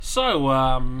So,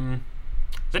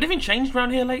 has anything changed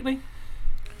around here lately?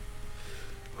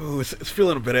 Oh, it's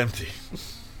feeling a bit empty.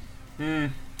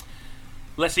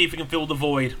 Let's see if we can fill the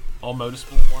void on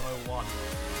Motorsport 101.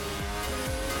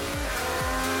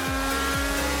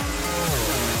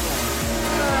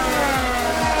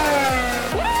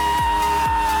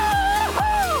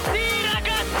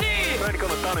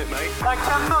 It, mate. I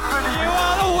cannot believe you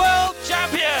are the world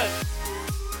champion!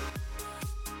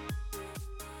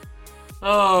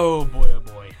 Oh boy, oh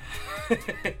boy.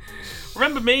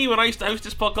 Remember me when I used to host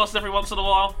this podcast every once in a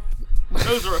while?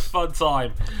 Those are a fun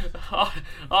time.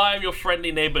 I am your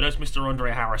friendly neighbour host, Mr.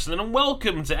 Andre Harrison, and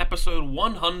welcome to episode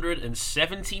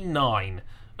 179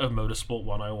 of Motorsport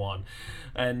 101.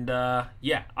 And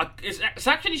it's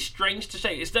actually strange to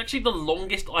say, it's actually the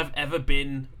longest I've ever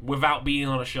been without being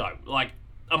on a show. Like,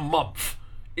 a month.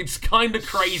 It's kind of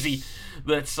crazy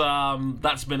that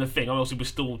that's been a thing. Obviously,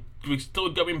 we're still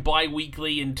going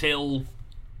bi-weekly until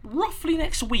roughly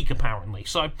next week, apparently.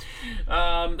 So,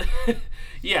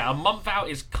 yeah, a month out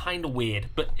is kind of weird.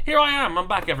 But here I am. I'm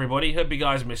back, everybody. Hope you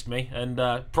guys missed me. And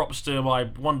props to my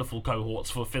wonderful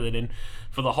cohorts for filling in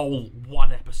for the whole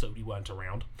one episode you weren't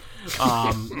around.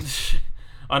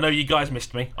 I know you guys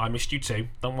missed me. I missed you too.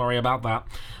 Don't worry about that.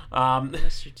 I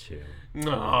missed you too.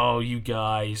 Oh, you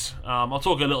guys. I'll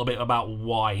talk a little bit about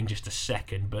why in just a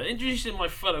second, but introducing my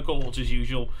fellow cohorts as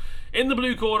usual. In the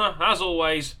blue corner, as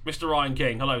always, Mr. Ryan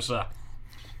King. Hello, sir.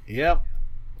 Yep.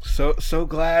 So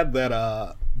glad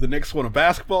that the Knicks won a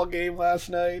basketball game last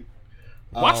night.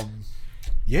 What?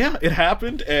 Yeah, it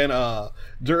happened, and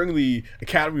during the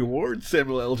Academy Awards,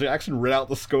 Samuel L. Jackson read out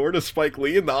the score to Spike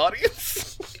Lee in the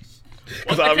audience.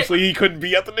 Because obviously he couldn't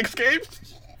be at the Knicks game.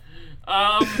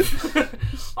 I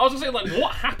was gonna say, like,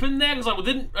 what happened there?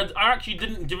 Because I actually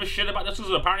didn't give a shit about this,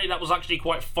 because apparently that was actually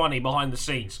quite funny behind the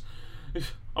scenes.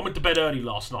 I went to bed early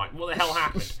last night. What the hell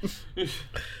happened?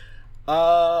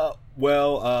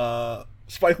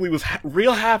 Spike Lee was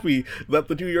real happy that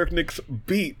the New York Knicks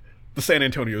beat the San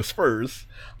Antonio Spurs,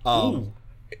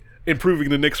 improving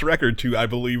the Knicks record to, I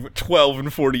believe,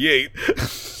 12-48.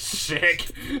 Sick.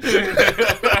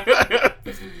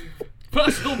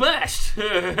 Personal best.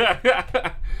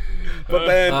 But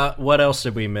then, what else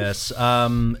did we miss?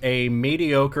 A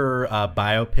mediocre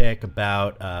biopic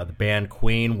about the band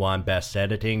Queen won Best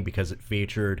Editing because it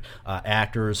featured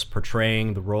actors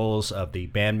portraying the roles of the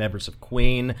band members of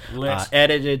Queen,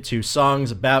 edited to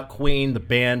songs about Queen, the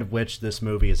band of which this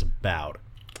movie is about.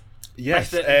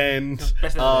 Yes, best and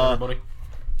everybody.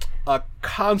 A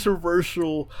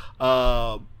controversial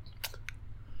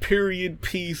period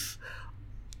piece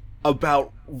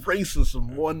about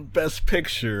racism won Best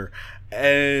Picture,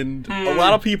 and a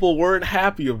lot of people weren't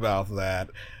happy about that,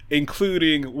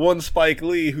 including one Spike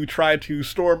Lee who tried to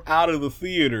storm out of the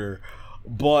theater,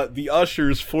 but the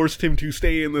ushers forced him to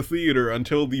stay in the theater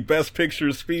until the Best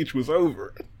Picture speech was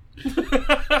over.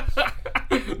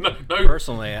 No.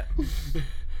 Personally,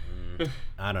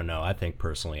 I don't know. I think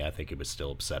he was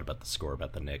still upset about the score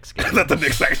about the Knicks game. That the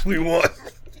Knicks actually won.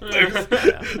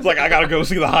 It's like, I gotta go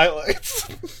see the highlights.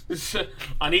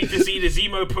 I need to see the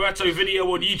Zemo Puerto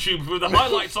video on YouTube with the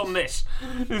highlights on this.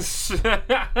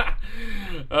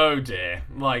 Oh dear.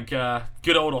 Like,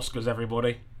 good old Oscars,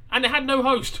 everybody. And it had no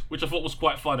host, which I thought was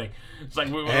quite funny. It's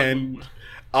like, one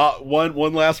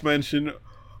last mention,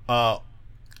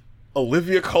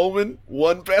 Olivia Colman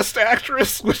won Best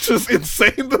Actress, which is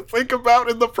insane to think about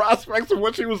in the prospects of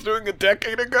what she was doing a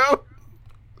decade ago.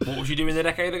 What was she doing a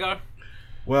decade ago?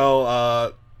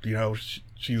 Well,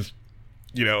 she's,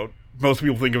 most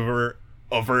people think of her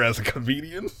as a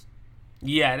comedian.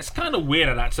 Yeah, it's kind of weird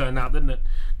how that turned out, didn't it?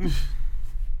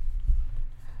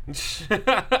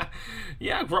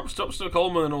 Yeah, props to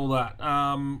Coleman and all that.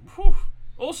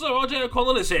 Also, RJ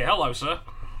O'Connell is here. Hello, sir.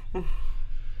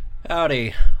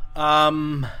 Howdy.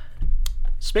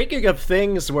 Speaking of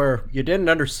things where you didn't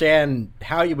understand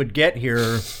how you would get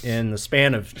here in the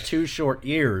span of 2 short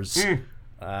years,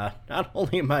 not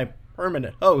only am I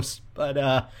permanent host, but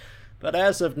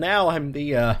as of now, I'm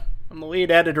the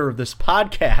lead editor of this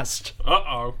podcast.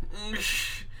 Uh-oh.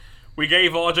 We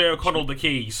gave RJ O'Connell the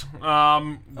keys.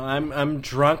 I'm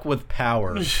drunk with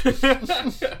power.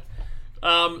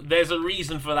 There's a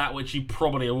reason for that, which you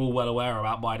probably are all well aware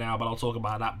about by now, but I'll talk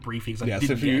about that briefly. Yes,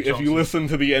 if you listen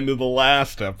to the end of the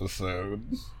last episode,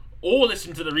 or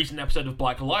listen to the recent episode of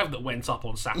Black Live that went up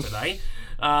on Saturday,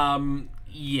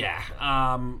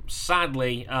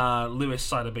 sadly, Lewis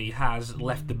Sotheby has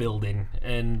left the building,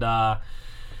 and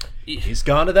he's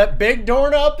gone to that big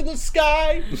door up in the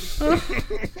sky.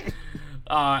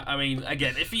 I mean,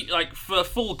 again, if you for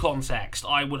full context,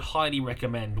 I would highly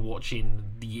recommend watching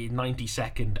the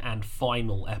 92nd and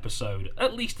final episode,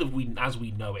 at least as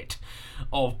we know it,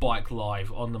 of Bike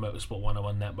Live on the Motorsport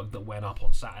 101 network that went up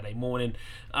on Saturday morning.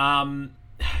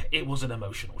 It was an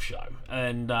emotional show,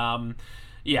 and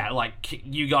yeah, like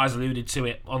you guys alluded to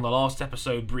it on the last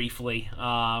episode briefly.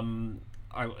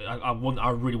 I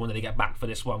really wanted to get back for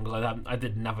this one because I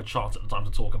didn't have a chance at the time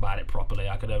to talk about it properly.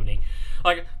 I could only...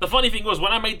 Like, the funny thing was,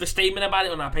 when I made the statement about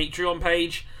it on our Patreon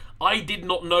page, I did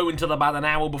not know until about an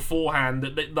hour beforehand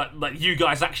that you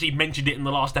guys actually mentioned it in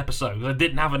the last episode. I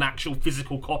didn't have an actual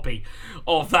physical copy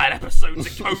of that episode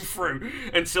to go through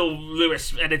until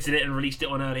Lewis edited it and released it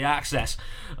on Early Access.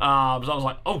 So I was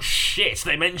like, oh shit,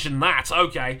 they mentioned that.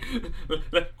 Okay.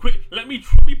 Let me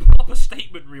pull up a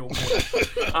statement real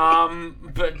quick.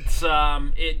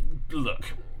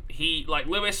 Look,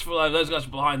 Lewis, for those guys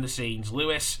behind the scenes,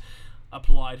 Lewis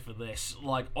applied for this,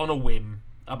 like, on a whim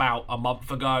about a month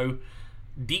ago.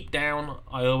 Deep down,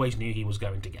 I always knew he was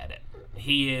going to get it.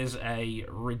 He is a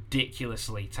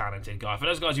ridiculously talented guy. For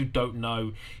those guys who don't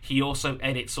know, he also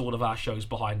edits all of our shows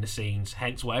behind the scenes,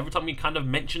 hence why every time we kind of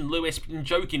mention Lewis in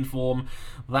joking form,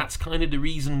 that's kind of the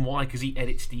reason why, because he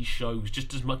edits these shows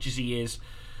just as much as he is,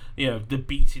 the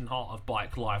beating heart of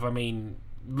Bike Live. I mean,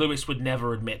 Lewis would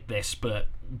never admit this, but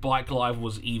Bike Live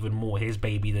was even more his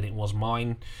baby than it was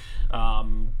mine.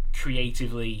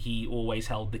 Creatively, he always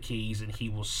held the keys, and he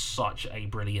was such a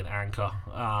brilliant anchor.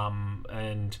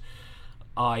 And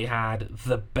I had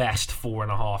the best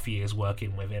 4.5 years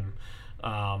working with him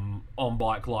on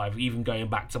Bike Live, even going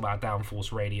back to our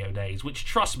Downforce Radio days, which,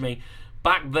 trust me,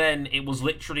 back then it was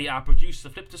literally our producer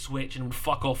flipped a switch and would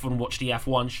fuck off and watch the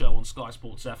F1 show on Sky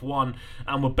Sports F1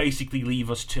 and would basically leave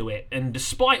us to it. And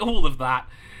despite all of that,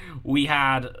 we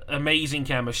had amazing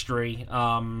chemistry,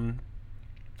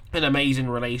 an amazing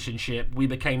relationship. We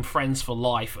became friends for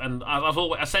life, and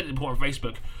I said it before on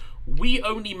Facebook, we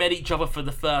only met each other for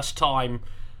the first time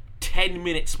 10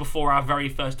 minutes before our very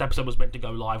first episode was meant to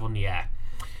go live on the air,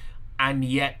 and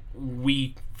yet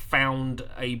we found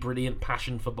a brilliant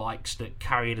passion for bikes that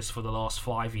carried us for the last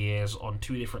 5 years on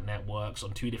 2 different networks,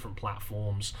 on 2 different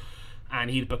platforms, and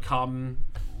he'd become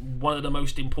one of the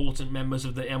most important members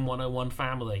of the M101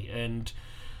 family. And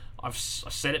I've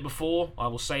said it before, I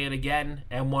will say it again,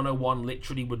 M101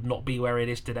 literally would not be where it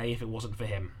is today if it wasn't for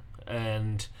him.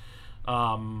 And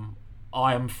I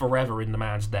am forever in the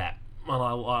man's debt. And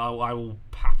I will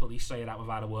happily say that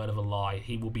without a word of a lie.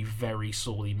 He will be very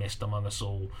sorely missed among us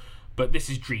all. But this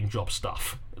is dream job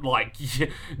stuff. Like,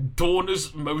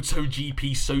 Dorna's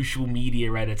MotoGP social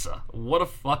media editor. What a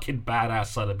fucking badass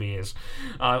son of beers.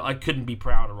 I couldn't be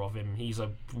prouder of him. He's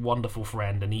a wonderful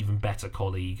friend, an even better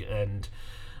colleague, and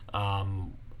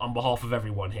on behalf of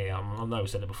everyone here, I know I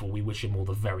said it before, we wish him all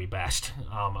the very best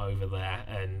over there,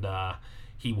 and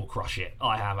he will crush it.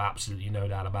 I have absolutely no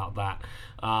doubt about that.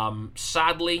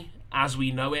 Sadly, as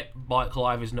we know it, Bike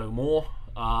Live is no more.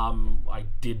 I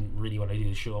didn't really want to do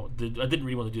the show. I didn't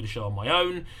really want to do the show on my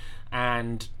own,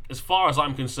 and as far as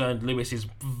I'm concerned, Lewis is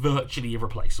virtually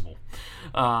irreplaceable.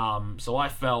 So I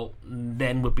felt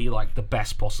then would be like the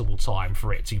best possible time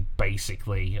for it to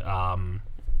basically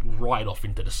ride off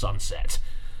into the sunset,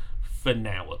 for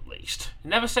now at least.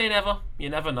 Never say never, you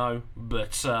never know,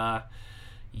 but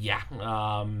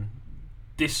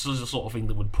this is the sort of thing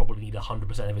that would probably need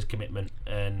 100% of his commitment,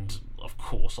 and of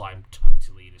course I'm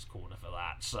totally in his corner for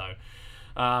that. So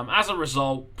as a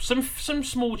result, some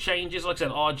small changes. Like I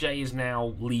said, RJ is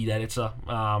now lead editor,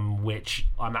 which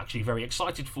I'm actually very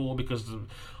excited for, because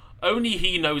only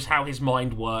he knows how his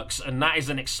mind works, and that is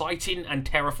an exciting and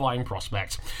terrifying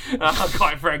prospect,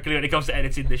 quite frankly, when it comes to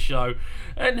editing this show.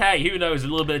 And hey, who knows, a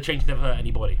little bit of change never hurt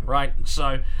anybody, right?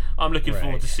 So I'm looking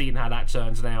forward to seeing how that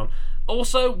turns down.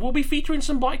 Also, we'll be featuring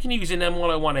some bike news in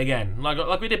M101 again,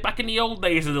 like we did back in the old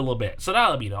days a little bit, so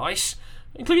that'll be nice,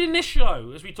 including this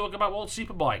show, as we talk about World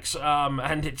Superbikes,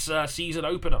 and its season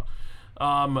opener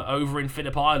over in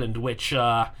Phillip Island, which...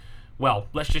 well,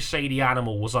 let's just say the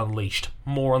animal was unleashed.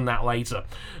 More on that later.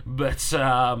 But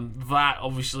that,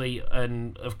 obviously,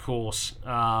 and of course,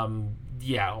 a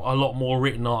lot more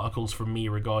written articles from me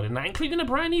regarding that, including a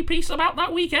brand new piece about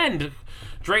that weekend.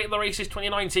 Drake the Races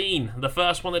 2019, the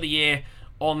first one of the year,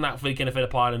 on that weekend of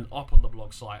Phillip Island, up on the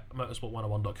blog site,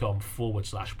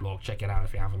 motorsport101.com/blog. Check it out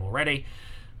if you haven't already.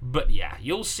 But yeah,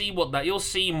 you'll see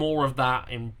more of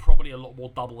that in probably a lot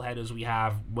more double headers we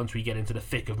have once we get into the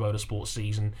thick of motorsport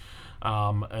season,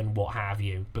 and what have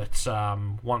you. But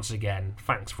once again,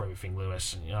 thanks for everything,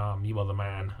 Lewis. You are the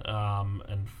man,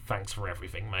 and thanks for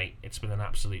everything, mate. It's been an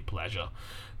absolute pleasure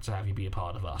to have you be a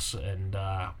part of us, and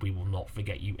we will not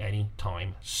forget you any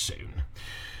time soon.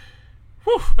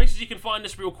 Places you can find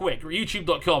us real quick.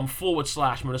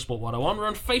 youtube.com/motorsport101. We're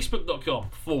on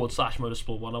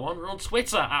facebook.com/motorsport101. We're on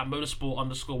Twitter at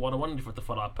motorsport_101. If you want to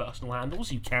follow our personal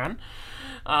handles, you can.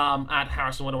 At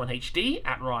Harrison101HD,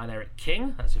 at Ryan Eric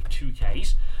King, that's with 2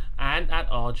 Ks, and at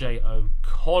RJ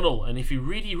O'Connell. And if you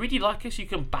really, really like us, you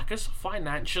can back us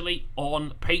financially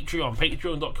on Patreon.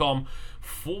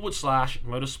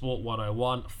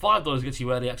 Patreon.com/motorsport101. $5 gets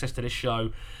you early access to this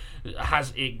show.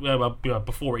 Has it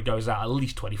before it goes out at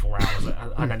least 24 hours.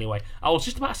 And anyway, I was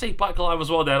just about to say Bike Live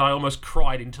as well. Then I almost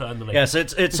cried internally. Yes,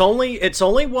 it's only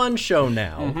one show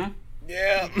now. Mm-hmm.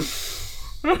 Yeah.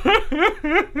 It's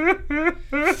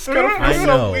gonna feel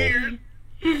so weird.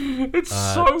 It's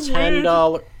so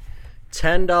weird.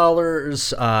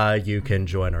 $10. You can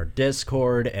join our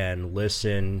Discord and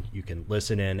listen. You can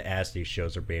listen in as these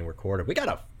shows are being recorded. We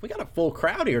got a full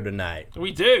crowd here tonight.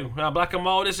 We do. Black and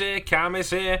Mild is here, Cam is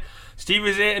here, Steve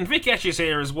is here, and Vic Esch is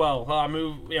here as well.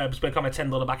 It's become a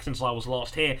 $10 back since I was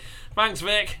last here. Thanks,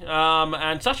 Vic.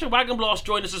 And Sasha Wagonblast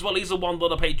joined us as well. He's a $1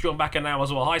 Patreon backer now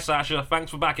as well. Hi, Sasha.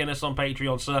 Thanks for backing us on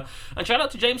Patreon, sir. And shout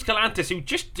out to James Galantis, who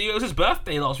it was his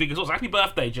birthday last week as well. So happy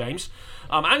birthday, James.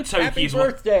 And Toki Happy as well.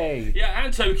 birthday! Yeah,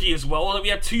 and Toki as well. We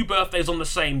had 2 birthdays on the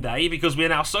same day because we're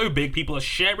now so big. People are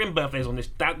sharing birthdays on this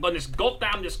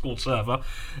goddamn Discord server.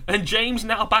 And James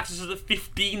now backs us at the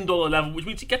 $15 level, which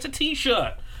means he gets a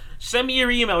t-shirt. Send me your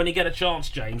email when you get a chance,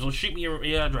 James, or shoot me your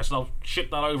address and I'll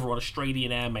ship that over on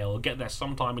Australian airmail. It'll get there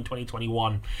sometime in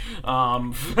 2021.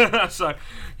 So,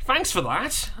 thanks for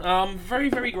that. Very,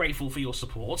 very grateful for your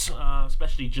support,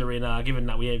 especially during, given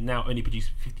that we now only produce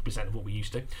 50% of what we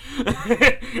used to.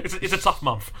 It's a tough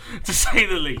month, to say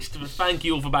the least. But thank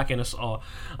you all for backing us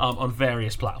on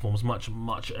various platforms. Much,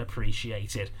 much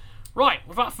appreciated. Right,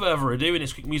 without further ado, in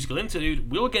this quick musical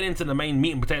interlude, we'll get into the main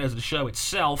meat and potatoes of the show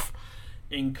itself,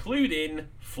 including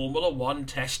Formula 1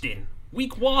 testing.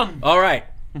 Week 1. All right.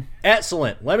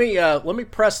 Excellent. Let me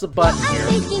press the button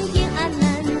here.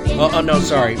 Oh no,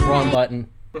 sorry. Wrong button.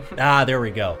 There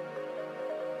we go.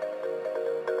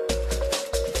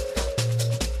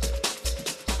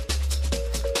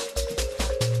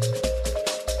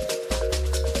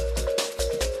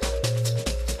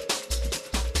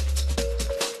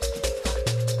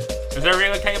 Is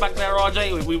everything okay back there,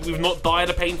 RJ? We've not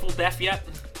died a painful death yet?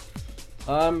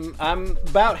 I'm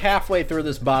about halfway through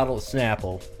this bottle of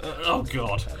Snapple. Oh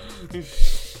god.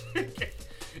 It's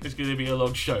gonna be a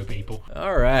long show, people.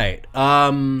 Alright.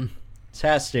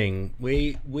 Testing.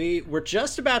 We're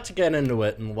just about to get into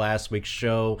it in last week's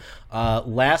show.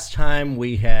 Last time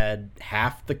we had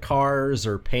half the cars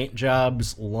or paint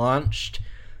jobs launched.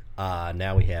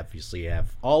 Now we obviously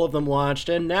have all of them launched,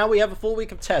 and now we have a full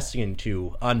week of testing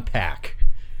to unpack.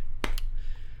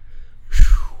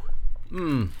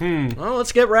 Well,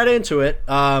 let's get right into it.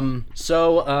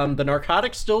 So the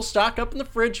narcotics still stock up in the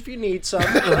fridge if you need some.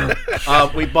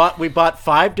 We bought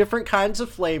 5 different kinds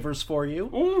of flavors for you.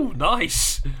 Ooh,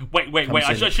 nice. Wait.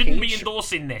 I shouldn't be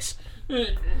endorsing this.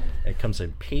 It comes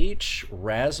in peach,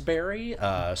 raspberry,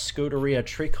 Scuderia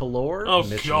Tricolor,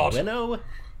 Mission Winnow.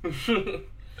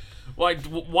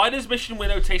 Why does Mission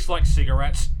Winnow taste like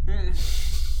cigarettes?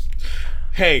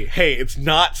 Hey, it's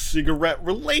not cigarette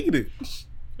related.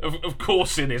 Of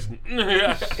course it isn't.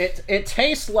 It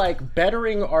tastes like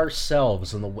bettering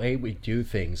ourselves in the way we do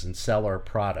things and sell our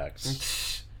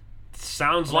products.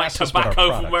 Sounds like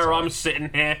tobacco from where I'm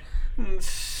sitting here.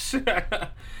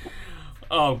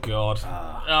 Oh god.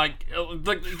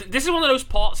 This is one of those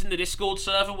parts in the Discord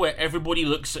server where everybody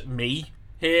looks at me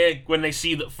here when they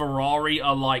see that Ferrari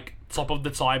are like top of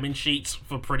the timing sheets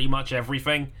for pretty much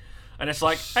everything. And it's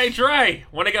like, hey Dre,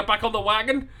 want to get back on the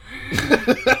wagon?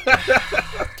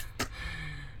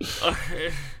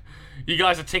 You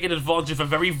guys are taking advantage of a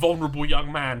very vulnerable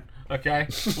young man, okay?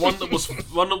 One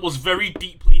that was very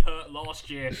deeply hurt last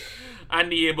year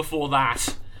and the year before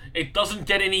that. It doesn't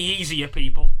get any easier,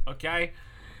 people, okay?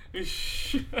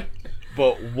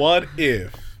 But what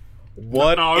if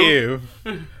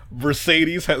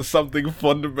Mercedes has something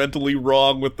fundamentally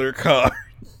wrong with their car?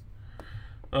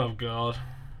 Oh god.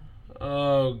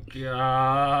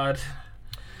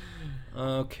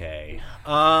 Okay.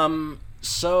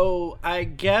 So I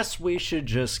guess we should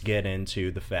just get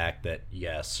into the fact that,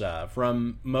 yes,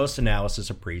 from most analysis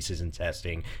of preseason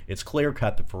testing, it's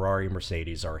clear-cut that Ferrari and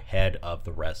Mercedes are ahead of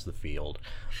the rest of the field.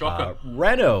 Shocker.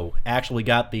 Renault actually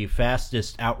got the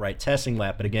fastest outright testing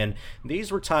lap, but again,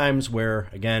 these were times where,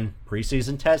 again,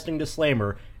 preseason testing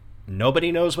disclaimer,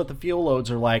 nobody knows what the fuel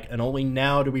loads are like, and only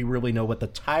now do we really know what the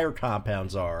tire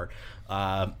compounds are.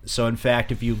 So, in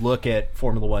fact, if you look at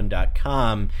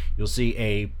Formula1.com, you'll see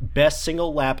a best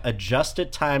single lap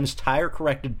adjusted times tire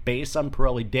corrected based on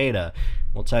Pirelli data.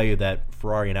 We'll tell you that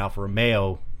Ferrari and Alfa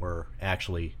Romeo were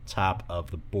actually top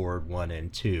of the board 1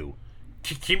 and 2.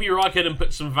 Kimi Raikkonen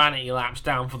put some vanity laps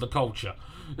down for the culture.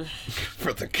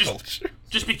 For the culture.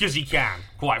 Just because he can,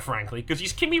 quite frankly. Because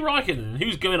he's Kimi Raikkonen, and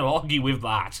who's going to argue with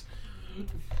that?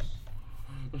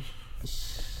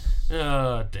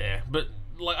 Oh, dear. But,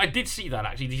 like, I did see that,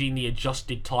 actually, seeing the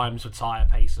adjusted times for tyre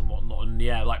pace and whatnot. And,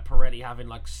 yeah, like, Pirelli having,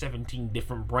 like, 17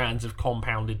 different brands of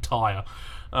compounded tyre.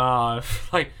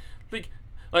 Like,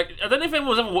 I don't know if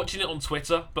anyone's ever watching it on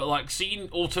Twitter, but, like, seeing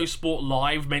Autosport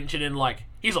Live mentioning, like,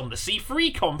 he's on the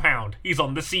C3 compound, he's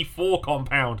on the C4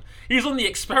 compound, he's on the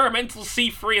experimental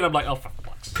C3, and I'm like, oh, for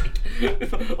fuck's sake.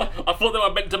 I thought they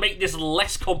were meant to make this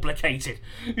less complicated.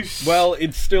 Well,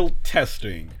 it's still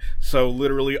testing, so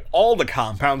literally all the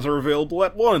compounds are available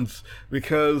at once,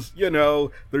 because, you know,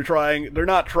 they're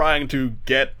not trying to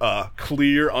get a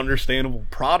clear, understandable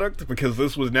product, because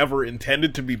this was never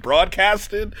intended to be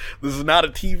broadcasted. This is not a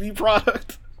TV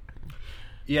product.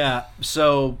 Yeah,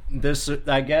 so this,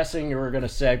 I'm guessing you were going to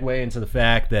segue into the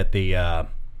fact that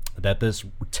that this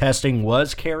testing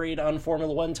was carried on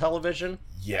Formula One television.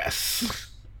 Yes.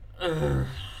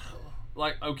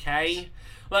 Like, okay.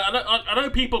 Like, I know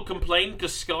people complain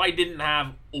because Sky didn't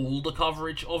have all the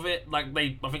coverage of it. Like,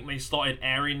 I think they started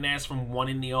airing theirs from 1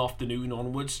 in the afternoon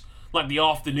onwards. Like, the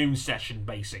afternoon session,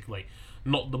 basically.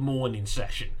 Not the morning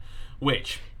session.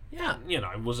 Which, Yeah, you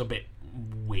know, was a bit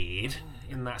weird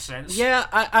in that sense. Yeah,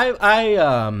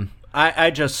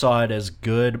 I just saw it as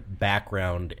good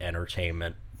background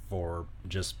entertainment for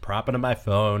just propping on my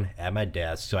phone at my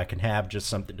desk so I can have just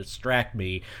something to distract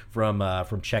me from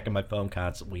checking my phone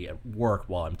constantly at work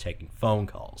while I'm taking phone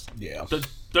calls. Yeah.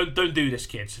 Don't do this,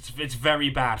 kids. It's very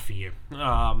bad for you.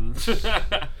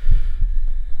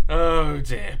 Oh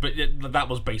dear, but that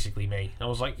was basically me. I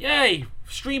was like, yay,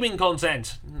 streaming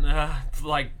content.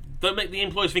 Like, don't make the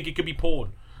employees think it could be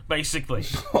porn. Basically,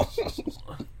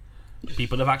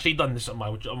 people have actually done this on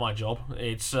my job.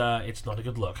 It's not a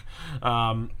good look.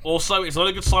 Also, it's not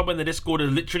a good sign when the Discord are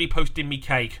literally posting me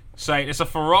cake saying it's a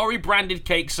Ferrari branded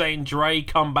cake saying Dre,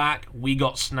 come back, we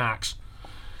got snacks.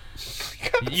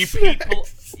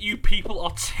 You people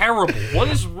are terrible. What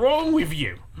is wrong with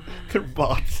you? They're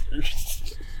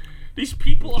monsters. These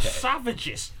people are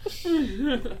savages.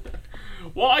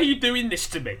 Why are you doing this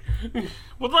to me?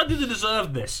 What did I do to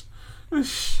deserve this?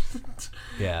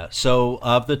 Yeah, so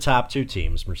of the top two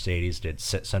teams, Mercedes did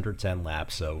 610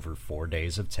 laps over 4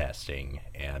 days of testing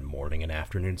and morning and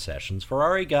afternoon sessions.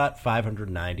 Ferrari got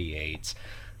 598.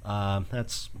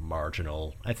 That's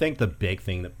marginal. I think the big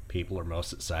thing that people are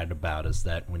most excited about is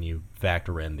that when you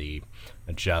factor in the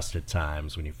adjusted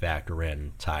times, when you factor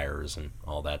in tires and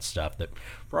all that stuff, that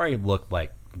Ferrari looked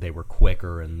like they were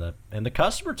quicker and the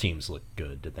customer teams looked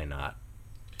good, did they not?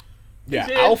 Yeah,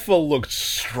 Alpha looked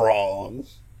strong.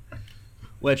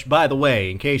 Which, by the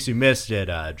way, in case you missed it,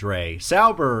 Dre,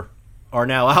 Sauber are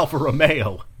now Alfa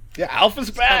Romeo. Yeah, Alpha's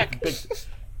back.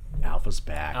 Alpha's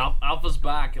back. Alpha's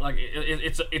back. Like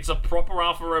it's a proper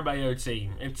Alfa Romeo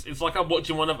team. It's like I'm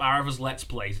watching one of Arava's Let's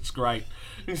Plays. It's great.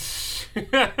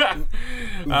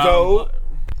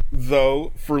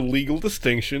 Though, for legal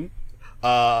distinction,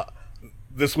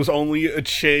 this was only a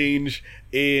change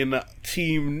in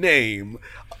team name.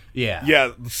 Yeah.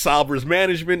 Yeah, Sauber's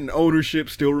management and ownership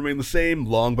still remain the same.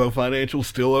 Longbow Financial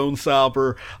still owns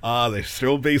Sauber. They're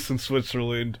still based in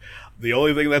Switzerland. The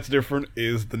only thing that's different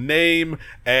is the name,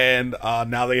 and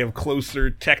now they have closer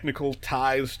technical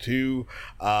ties to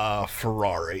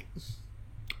Ferrari.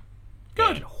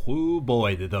 Good. Oh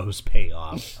boy, did those pay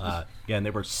off. Again,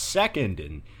 they were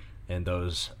second in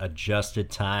those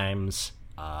adjusted times.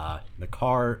 The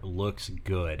car looks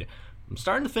good. I'm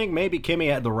starting to think maybe Kimi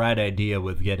had the right idea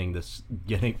with making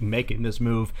this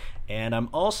move, and I'm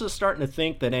also starting to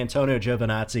think that Antonio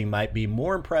Giovinazzi might be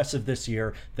more impressive this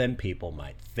year than people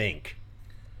might think.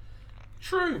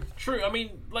 True. I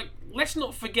mean, like, let's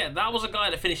not forget, that was a guy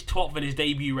that finished top in his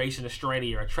debut race in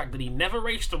Australia, a track that he never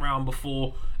raced around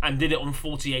before, and did it on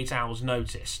 48 hours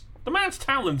notice. The man's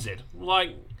talented.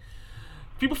 Like,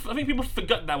 I think people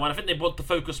forget that one. I think they want to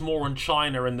focus more on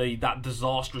China and that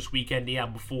disastrous weekend he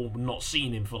had before not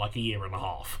seeing him for like a year and a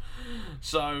half.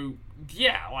 So,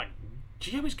 yeah, like,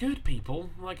 Gio is good, people.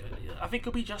 Like, I think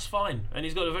he'll be just fine. And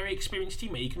he's got a very experienced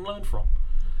teammate he can learn from.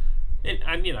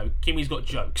 And, you know, Kimi's got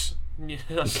jokes.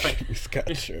 That's like, He's got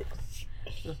jokes.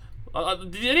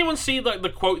 Did anyone see like the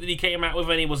quote that he came out with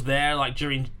when he was there, like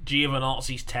during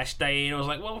Giovinazzi's test day? And I was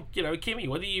like, well, Kimi,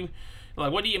 what do you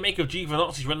make of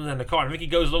Giovinazzi's running in the car? And I think he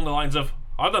goes along the lines of,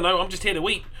 I don't know, I'm just here to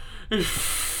eat.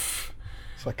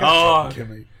 It's like,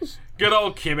 Kimi. Good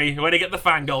old Kimi. When they get the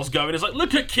fangirls going, it's like,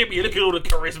 look at Kimi, look at all the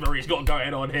charisma he's got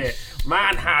going on here.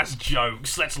 Man has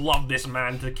jokes. Let's love this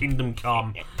man to kingdom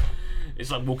come. It's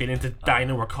like walking into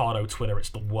Daniel Ricciardo Twitter. It's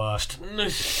the worst.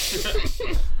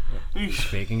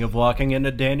 Speaking of walking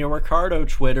into Daniel Ricciardo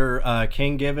Twitter,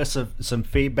 King, give us some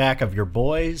feedback of your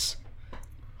boys.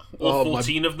 All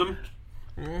 14 of them.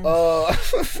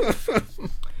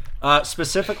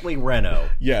 Specifically Renault.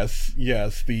 Yes,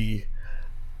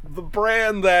 the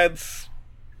brand that's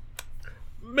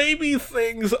maybe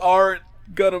things aren't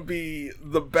gonna be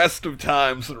the best of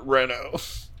times at Renault.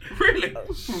 Really?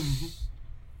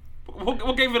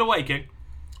 What gave it away, King?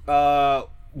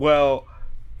 Well,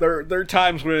 there are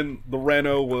times when the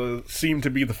Renault seemed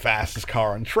to be the fastest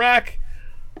car on track.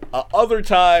 Other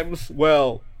times,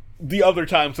 the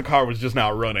car was just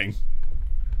not running.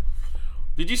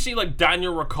 Did you see like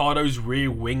Daniel Ricciardo's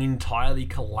rear wing entirely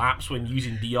collapse when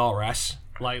using DRS?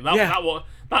 Like that, Yeah.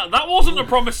 that wasn't a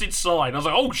promising sign. I was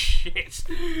like, oh shit.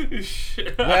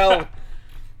 Well,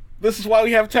 this is why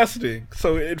we have testing,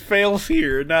 so it fails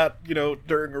here, not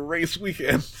during a race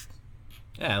weekend.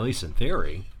 Yeah, at least in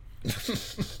theory.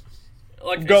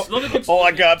 Like, Go, it's not a good, all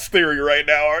I got's theory right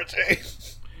now, RJ.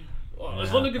 it's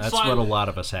not a good That's sign. what a lot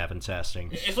of us have in testing.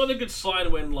 It's not a good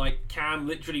sign when like Cam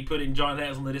literally put in giant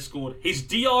letters on the Discord, his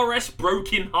DRS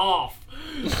broke in half.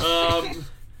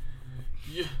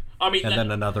 I mean, And then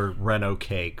another Renault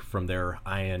cake from their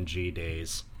ING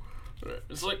days.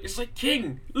 it's like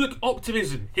King, look,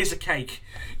 optimism. Here's a cake.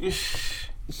 That's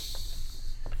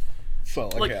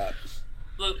all I Like- got.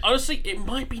 Look, honestly, it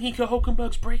might be Nico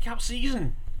Hulkenberg's breakout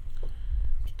season.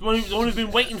 The one we've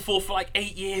been waiting for like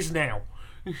 8 years now.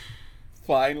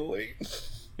 Finally.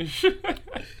 It's a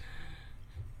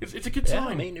good Yeah,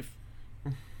 sign. I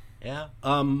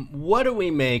mean, what do we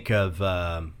make of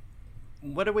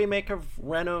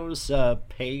Renault's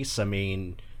pace? I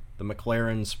mean, the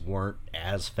McLarens weren't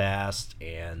as fast,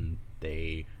 and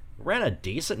they ran a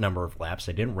decent number of laps.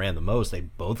 They didn't ran the most.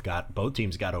 Both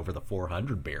teams got over the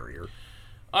 400 barrier.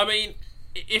 I mean,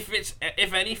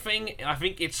 if anything, I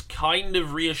think it's kind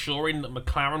of reassuring that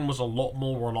McLaren was a lot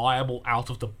more reliable out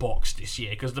of the box this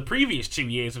year, because the previous 2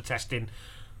 years of testing,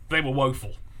 they were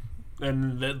woeful.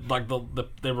 And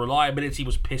the reliability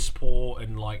was piss poor,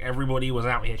 and like everybody was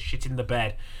out here shitting the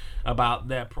bed about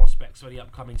their prospects for the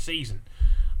upcoming season.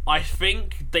 I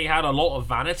think they had a lot of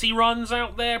vanity runs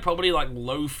out there, probably like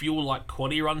low fuel, like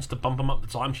quali runs to bump them up the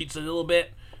timesheets a little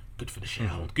bit. Good for the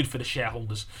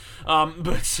shareholders.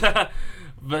 But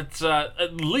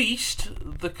at least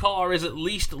the car is at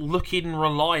least looking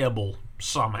reliable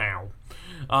somehow,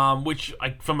 which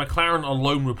for McLaren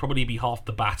alone would probably be half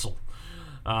the battle.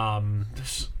 How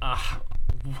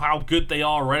good they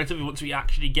are relatively once we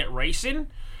actually get racing,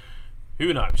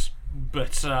 who knows?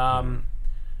 But the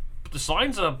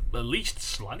signs are at least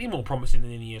slightly more promising than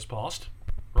in years past,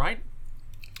 right?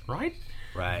 Right.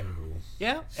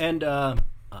 Yeah, and that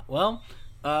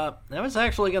was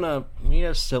actually gonna lead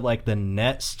us to like the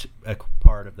next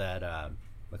part of that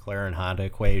McLaren Honda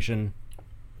equation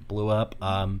blew up.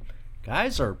 I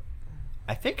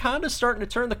think Honda's starting to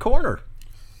turn the corner.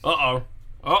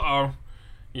 RJ,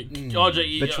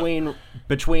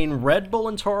 Between Red Bull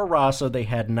and Toro Rosso, they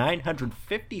had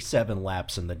 957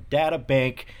 laps in the data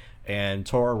bank, and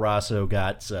Toro Rosso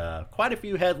got quite a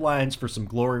few headlines for some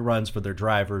glory runs for their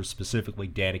drivers, specifically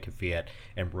Danny Kvyat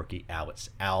and rookie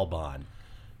Alex Albon.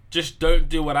 just don't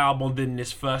do what Albon did in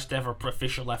his first ever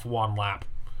official F1 lap.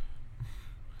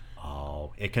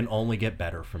 Oh, it can only get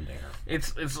better from there.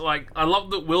 It's like, I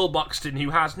love that Will Buxton, who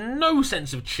has no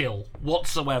sense of chill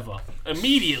whatsoever,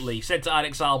 immediately said to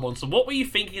Alex Albon, so what were you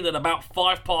thinking at about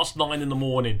 9:05 in the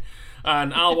morning?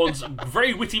 And Albon's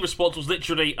very witty response was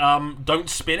literally, don't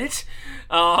spin it.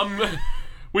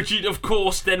 Which he, of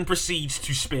course, then proceeds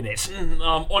to spin it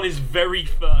on his very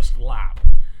first lap.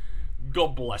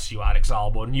 God bless you, Alex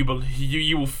Albon.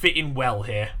 You will fit in well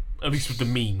here. At least with the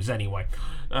memes, anyway.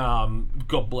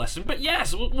 God bless him. But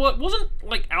yes, wasn't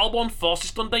like Albon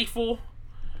fastest on day 4?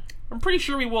 I'm pretty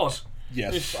sure he was.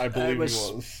 Yes, I believe he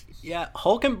was. Yeah,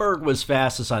 Hulkenberg was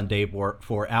fastest on day 4.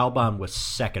 Albon was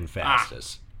second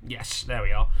fastest. Yes, there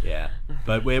we are. Yeah,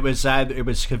 but it was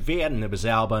Kvyat and it was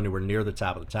Albon who were near the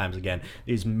top of the times. Again,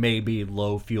 these may be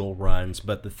low fuel runs,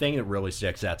 but the thing that really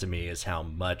sticks out to me is how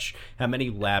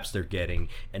many laps they're getting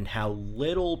and how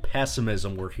little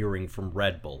pessimism we're hearing from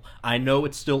Red Bull. I know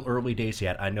it's still early days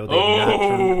yet. I know they've not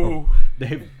turned.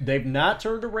 they've not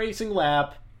turned a racing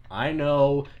lap. I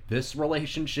know this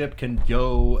relationship can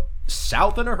go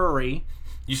south in a hurry.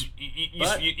 You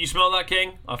smell that,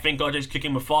 King? I think RJ's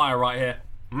cooking with fire right here.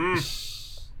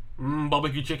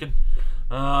 Barbecue chicken.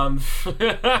 Oh,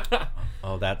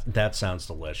 that sounds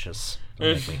delicious.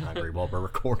 Don't make me hungry while we're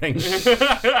recording.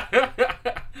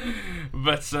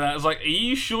 But it's like, are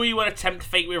you sure you want to tempt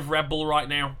fate with Red Bull right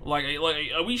now? Like,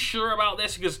 are we sure about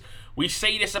this? Because we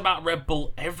say this about Red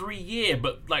Bull every year,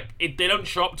 but like, they don't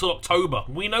show up till October.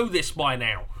 We know this by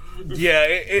now.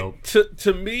 Yeah,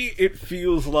 to me, it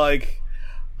feels like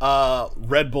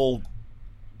Red Bull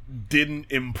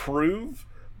didn't improve,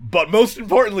 but most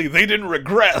importantly, they didn't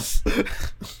regress.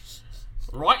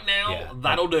 Right now,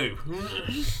 that'll do.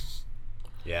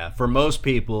 Yeah, for most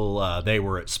people, they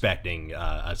were expecting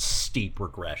a steep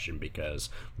regression because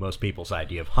most people's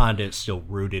idea of Honda is still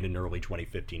rooted in early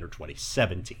 2015 or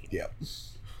 2017. Yeah.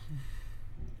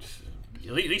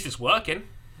 At least it's working.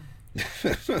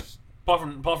 apart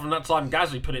from that time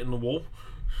Gasly put it in the wall.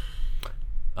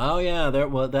 Oh yeah,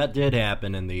 that did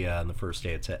happen in the first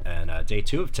day of day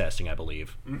 2 of testing, I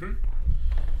believe. Mm-hmm.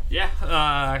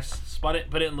 Yeah, spun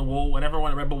it, put it in the wall, and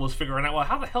everyone at Red Bull was figuring out, well,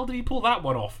 how the hell did he pull that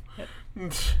one off?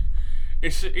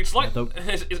 It's like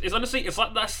it's honestly it's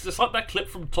like that clip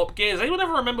from Top Gear. Does anyone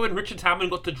ever remember when Richard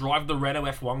Hammond got to drive the Renault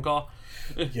F1 car?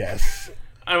 Yes.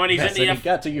 And when he's in the he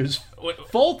got to use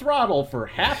full throttle for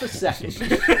half a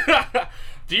second.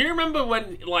 Do you remember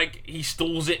when like he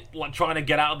stalls it, like trying to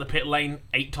get out of the pit lane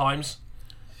 8 times?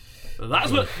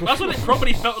 That's what it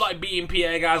probably felt like being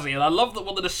Pierre Gasly, and I love that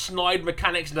one of the snide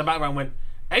mechanics in the background went,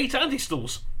 8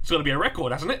 anti-stalls. It's got to be a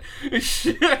record, hasn't it?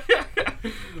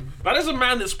 That is a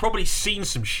man that's probably seen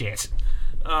some shit.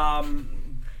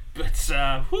 But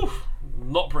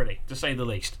not pretty, to say the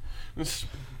least.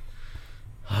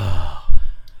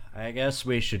 I guess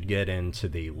we should get into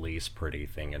the least pretty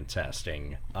thing in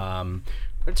testing.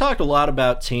 We talked a lot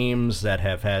about teams that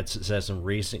have had success in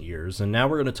recent years, and now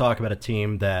we're going to talk about a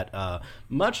team that,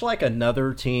 much like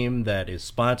another team that is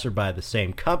sponsored by the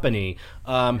same company,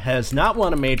 has not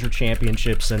won a major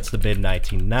championship since the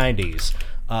mid-1990s.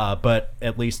 But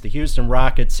at least the Houston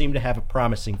Rockets seem to have a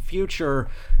promising future.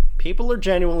 People are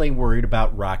genuinely worried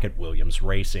about Rocket Williams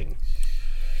Racing.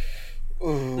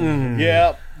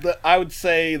 Yeah, I would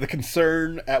say the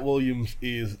concern at Williams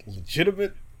is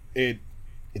legitimate. It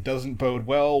doesn't bode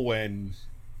well when,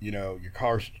 your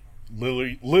car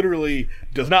literally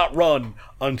does not run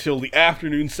until the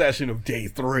afternoon session of day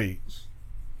 3.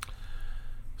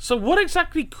 So what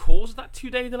exactly caused that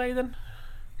 2-day delay then?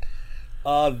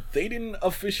 They didn't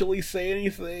officially say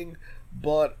anything,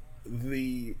 but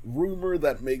the rumor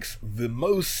that makes the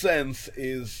most sense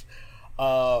is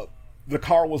the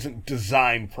car wasn't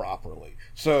designed properly.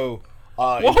 So,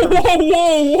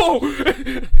 whoa!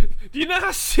 Do you know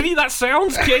how silly that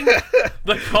sounds, King?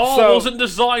 The car wasn't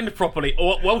designed properly.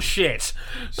 Oh, well, shit.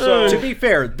 So, to be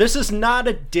fair, this is not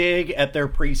a dig at their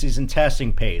preseason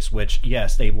testing pace, which,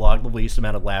 yes, they logged the least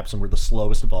amount of laps and were the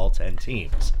slowest of all 10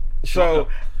 teams. So,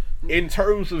 in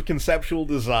terms of conceptual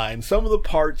design, some of the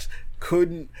parts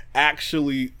couldn't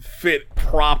actually fit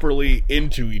properly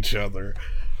into each other.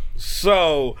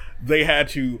 So, they had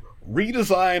to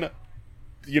redesign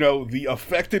the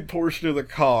affected portion of the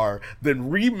car, then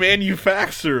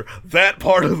remanufacture that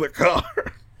part of the car.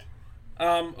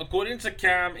 According to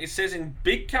Cam, it says in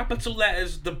big capital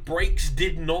letters, the brakes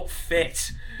did not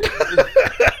fit.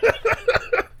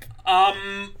 Are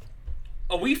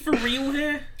we for real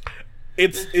here?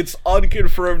 It's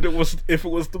unconfirmed if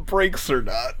it was the brakes or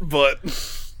not, but...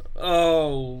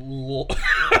 Oh,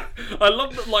 I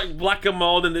love that, like, Black and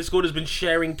Mild in Discord has been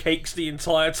sharing cakes the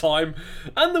entire time,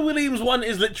 and the Williams one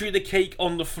is literally the cake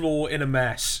on the floor in a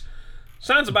mess.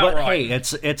 Sounds about right.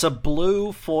 But hey, it's a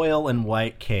blue foil and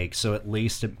white cake, so at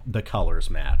least the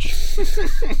colors match.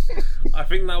 I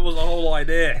think that was the whole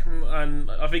idea,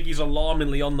 and I think he's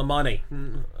alarmingly on the money.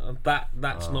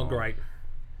 That's not great.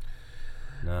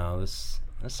 No, this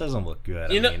doesn't look good.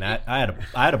 I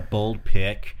had a bold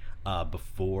pick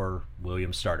before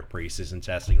Williams started preseason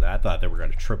testing. I thought they were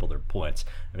going to triple their points.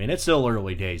 I mean, it's still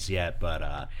early days yet,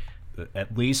 but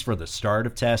at least for the start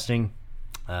of testing,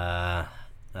 I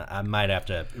might have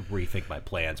to rethink my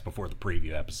plans before the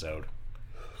preview episode.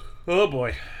 Oh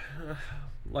boy,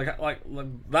 like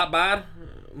that bad?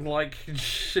 Like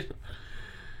shit.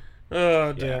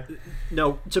 Oh dear. Yeah.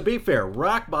 No, to be fair,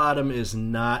 Rock Bottom is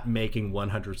not making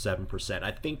 107%.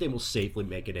 I think they will safely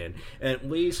make it in. And at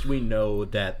least we know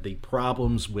that the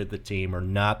problems with the team are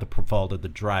not the fault of the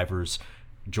drivers,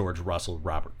 George Russell,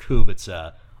 Robert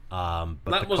Kubica. But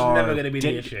that was never going to be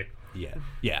the issue.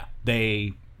 Yeah.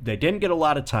 They they didn't get a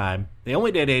lot of time. They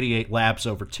only did 88 laps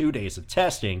over 2 days of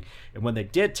testing, and when they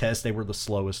did test, they were the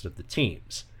slowest of the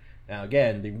teams. Now,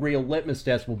 again, the real litmus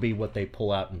test will be what they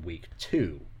pull out in week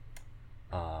 2.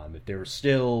 If they're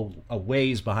still a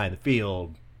ways behind the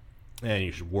field, then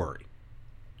you should worry.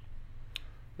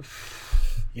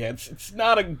 Yeah, it's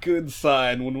not a good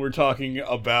sign when we're talking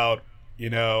about,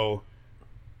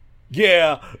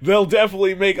 yeah, they'll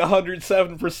definitely make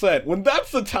 107%. When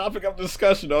that's the topic of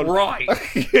discussion on... Right.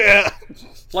 Yeah.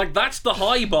 Like, that's the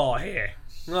high bar here.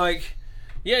 Like,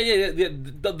 yeah,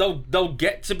 they'll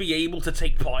get to be able to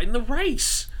take part in the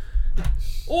race.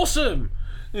 Awesome.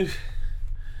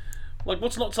 Like,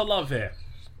 what's not to love here?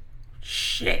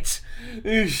 Shit.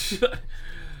 It's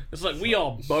like, we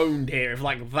are boned here if,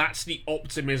 like, that's the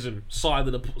optimism side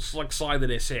of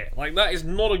this here. Like, that is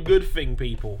not a good thing,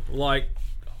 people. Like,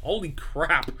 holy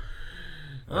crap.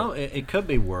 Well, it could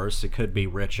be worse. It could be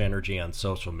rich energy on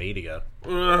social media.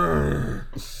 Do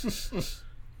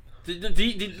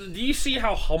you see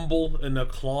how humble and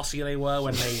classy they were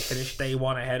when they finished day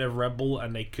 1 ahead of Red Bull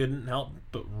and they couldn't help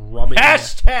but rub it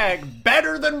Hashtag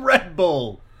better than Red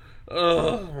Bull.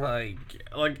 Oh my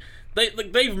god.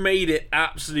 Like, they've made it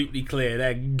absolutely clear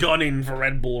they're gunning for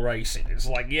Red Bull Racing. It's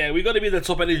like, yeah, we got to be the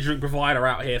top energy drink provider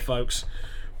out here, folks.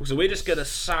 So we're just gonna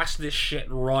sass this shit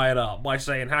right up by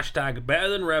saying hashtag better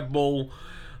than Red Bull.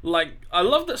 Like, I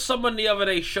love that someone the other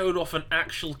day showed off an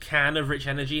actual can of Rich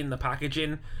Energy in the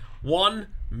packaging. One,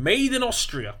 made in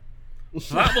Austria.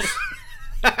 So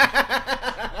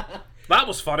that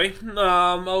was funny.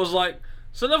 I was like,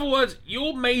 so in other words,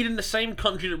 you're made in the same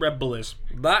country that Red Bull is.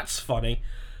 That's funny.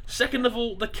 Second of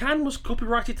all, the can was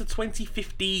copyrighted to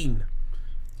 2015.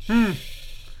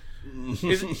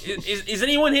 Is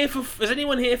anyone here for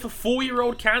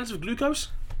 4-year-old cans of glucose?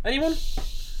 Anyone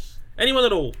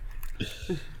at all?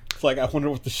 It's like, I wonder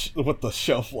what the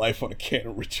shelf life on a can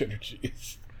of Rich Energy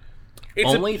is. It's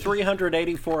only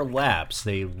 384 laps.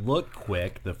 They look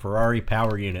quick. The Ferrari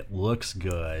power unit looks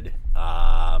good.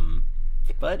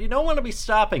 But you don't want to be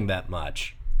stopping that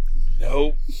much.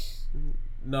 Nope.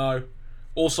 No.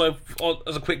 Also,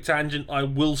 as a quick tangent, I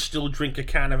will still drink a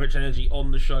can of Rich Energy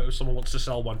on the show if someone wants to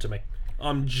sell one to me.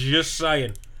 I'm just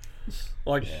saying.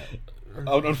 Like,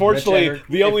 unfortunately,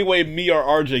 the only way me or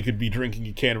RJ could be drinking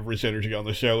a can of Rich Energy on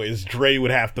the show is Dre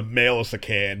would have to mail us a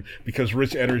can because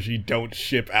Rich Energy don't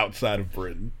ship outside of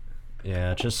Britain.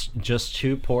 Yeah, just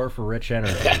too poor for Rich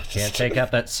Energy. Can't take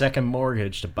out that second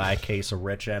mortgage to buy a case of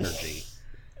Rich Energy.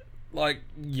 Like,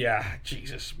 yeah,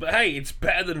 Jesus. But hey, it's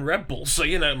better than Red Bull, so,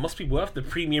 it must be worth the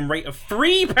premium rate of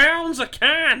 £3 a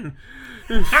can!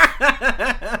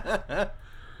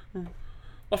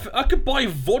 I could buy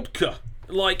vodka,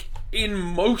 like, in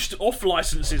most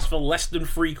off-licenses for less than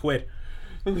 £3.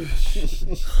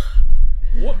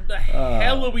 What the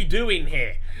hell are we doing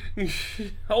here?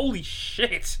 Holy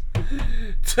shit.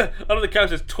 Under the couch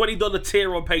says $20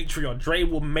 tier on Patreon. Dre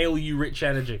will mail you Rich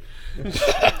Energy.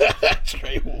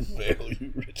 Dre will mail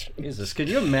you Rich Energy. Jesus, could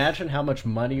you imagine how much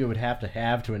money you would have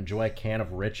to enjoy a can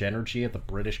of Rich Energy at the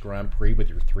British Grand Prix with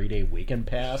your 3-day weekend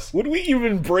pass? Would we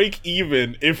even break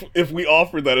even if we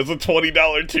offered that as a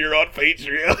 $20 tier on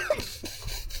Patreon?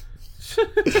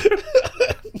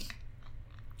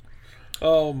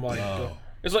 Oh my god.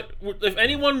 It's like, if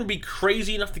anyone would be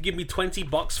crazy enough to give me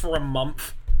 $20 for a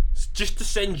month just to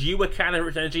send you a can of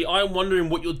Rich Energy, I'm wondering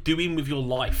what you're doing with your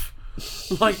life.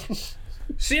 Like,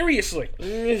 seriously,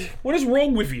 what is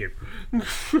wrong with you?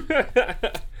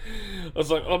 I was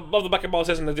like, I love the back of my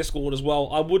says in the Discord as well,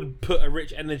 I would put a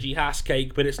Rich Energy Hass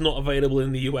cake, but it's not available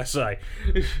in the USA.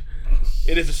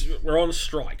 It is we're on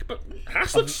strike, but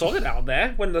Hass looked solid out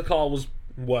there when the car was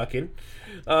working.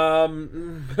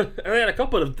 And they had a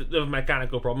couple of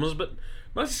mechanical problems, but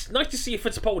nice to see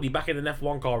Fittipaldi back in an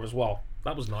F1 car as well.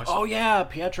 That was nice. Oh yeah,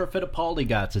 Pietro Fittipaldi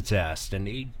got to test, and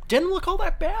he didn't look all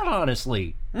that bad,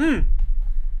 honestly.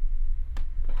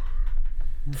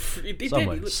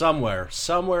 Somewhere,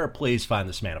 please find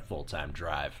this man a full-time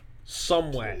drive.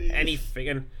 Somewhere, anything.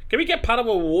 And can we get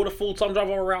Padua Award a full-time driver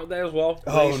while we're out there as well? Please?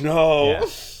 Oh no. Yeah.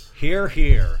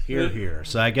 Here.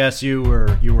 So I guess you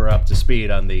were up to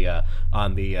speed on the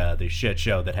shit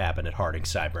show that happened at Harding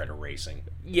Cyberetta Racing.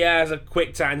 Yeah, as a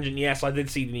quick tangent, yes, I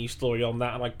did see the news story on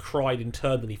that, and I cried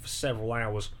internally for several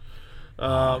hours.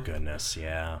 Oh goodness,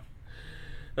 yeah.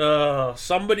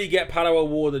 Somebody get Padua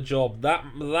Award a job.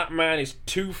 That man is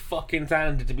too fucking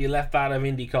talented to be left out of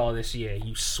IndyCar this year.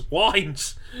 You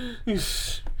swines.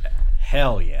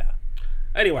 Hell yeah.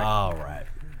 Anyway. All right.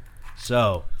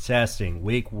 So, testing,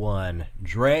 week 1.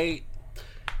 Dre,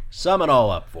 sum it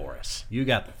all up for us. You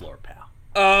got the floor, pal.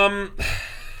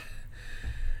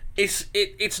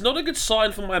 it's not a good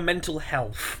sign for my mental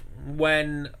health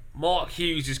when Mark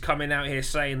Hughes is coming out here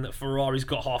saying that Ferrari's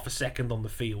got half a second on the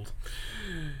field.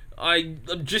 I'm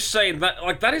just saying that,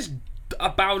 like, that is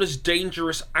about as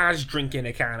dangerous as drinking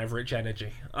a can of Rich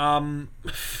Energy. I'm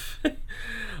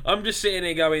just sitting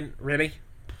here going, really?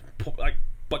 Like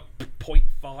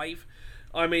 0.5?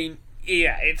 I mean,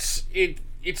 yeah, it's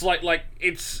like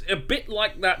it's a bit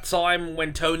like that time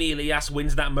when Tony Elias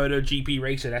wins that MotoGP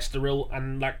race at Estoril,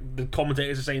 and like the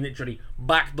commentators are saying literally,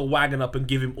 back the wagon up and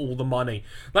give him all the money.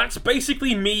 That's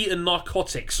basically me and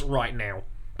narcotics right now,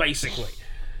 basically.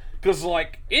 Because,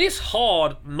 like, it is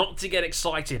hard not to get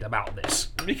excited about this.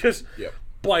 Because,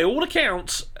 by all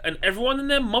accounts, and everyone and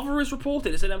their mother has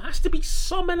reported, is that there has to be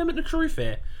some element of truth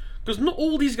here. Because not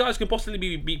all these guys can possibly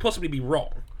be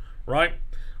wrong, right?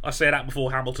 I say that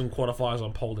before Hamilton qualifies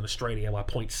on pole in Australia by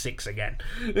 0.6 again.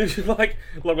 like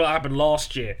what happened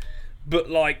last year. But,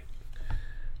 like,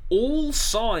 all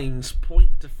signs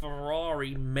point to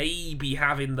Ferrari maybe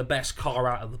having the best car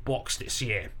out of the box this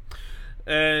year.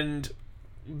 And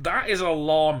that is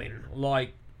alarming.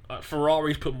 Like,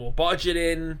 Ferrari's put more budget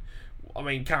in. I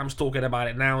mean, Cam's talking about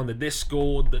it now in the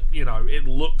Discord that, you know, it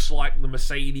looks like the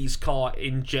Mercedes car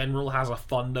in general has a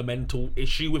fundamental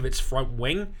issue with its front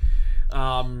wing.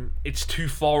 It's too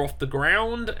far off the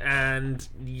ground, and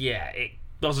yeah, it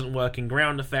doesn't work in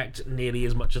ground effect nearly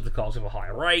as much as the cars with a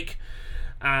higher rake,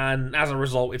 and as a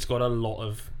result, it's got a lot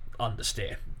of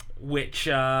understeer, which,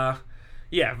 yeah,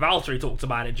 Valtteri talked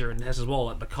about it during this as well.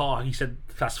 Like the car, he said,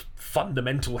 has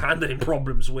fundamental handling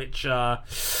problems, which, oh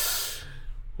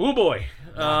boy.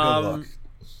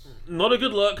 Not a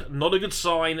good look, not a good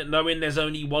sign, knowing there's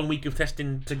only 1 week of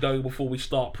testing to go before we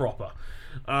start proper.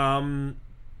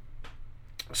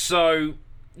 So,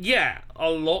 yeah, a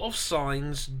lot of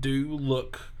signs do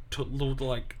look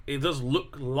like, it does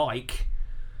look like,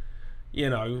 you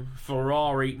know,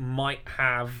 Ferrari might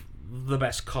have the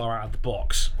best car out of the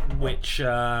box, which,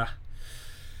 we're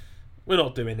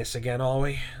not doing this again, are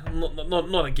we?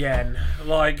 Not again.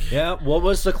 Like, yeah, what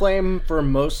was the claim for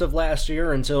most of last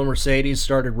year until Mercedes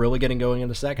started really getting going in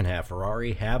the second half?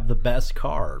 Ferrari have the best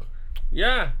car.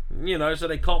 Yeah, you know, so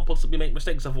they can't possibly make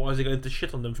mistakes, otherwise they're going to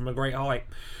shit on them from a great height.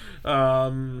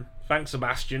 Thanks,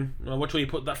 Sebastian. Watch where you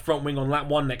put that front wing on lap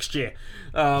 1 next year.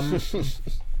 But,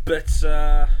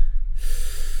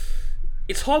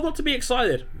 it's hard not to be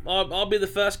excited. I'll be the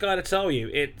first guy to tell you.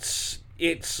 It's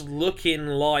looking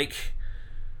like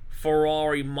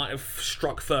Ferrari might have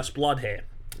struck first blood here.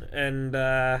 And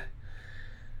I'm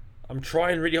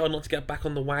trying really hard not to get back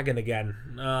on the wagon again.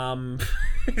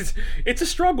 It's a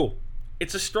struggle.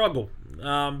 It's a struggle.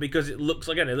 Because it looks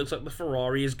like the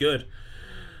Ferrari is good.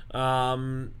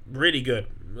 Really good.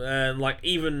 And like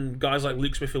even guys like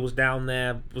Luke Smithfield was down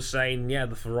there was saying, yeah,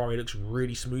 the Ferrari looks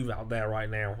really smooth out there right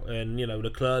now, and you know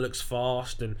Leclerc looks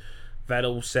fast, and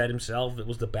Vettel said himself it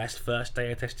was the best first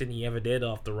day of testing he ever did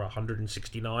after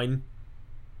 169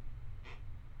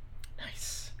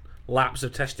 nice laps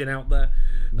of testing out there.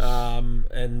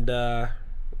 And oh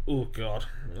god,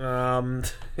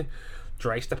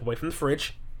 Dre, step away from the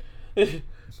fridge.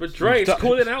 But Dre, it's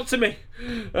calling out to me.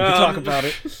 We can talk about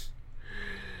it.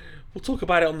 We'll talk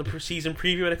about it on the season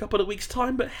preview in a couple of weeks'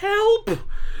 time, but help!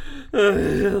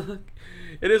 It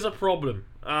is a problem.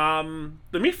 The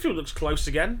midfield looks close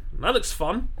again. That looks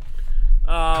fun.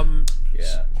 Yeah,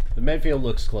 the midfield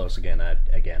looks close again.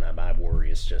 My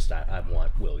worry is just I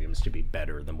want Williams to be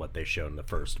better than what they showed in the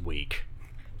first week.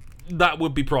 That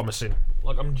would be promising.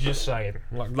 Like, I'm just saying.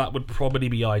 Like, that would probably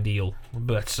be ideal.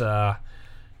 But,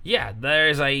 yeah,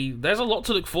 there's a lot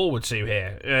to look forward to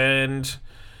here. And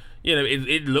you know,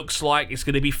 it looks like it's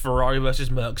going to be Ferrari versus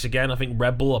Mercs again. I think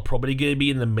Red Bull are probably going to be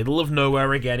in the middle of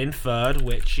nowhere again in third,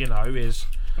 which, you know, is,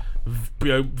 you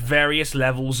know, various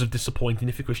levels of disappointing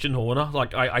if you're Christian Horner.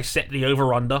 Like, I set the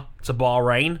over-under to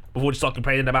Bahrain before we start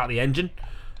complaining about the engine,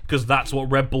 because that's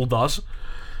what Red Bull does.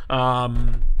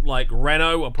 Like,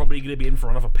 Renault are probably going to be in for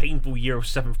another painful year of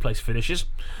 7th place finishes.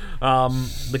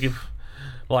 Looking,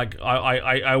 like,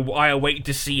 I await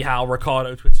to see how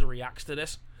Ricardo Twitter reacts to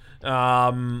this.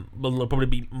 But there'll probably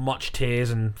be much tears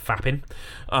and fapping.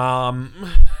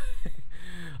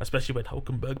 Especially when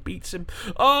Hulkenberg beats him.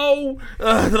 Oh!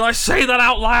 Did I say that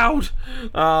out loud?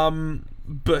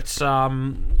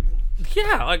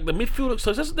 Yeah, like the midfield looks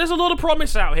close. There's a lot of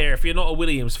promise out here if you're not a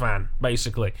Williams fan,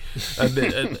 basically, at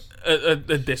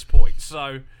this point.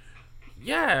 So,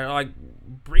 yeah, like,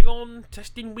 bring on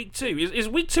testing week 2. Is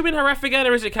week 2 in Jerez again,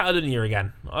 or is it Catalonia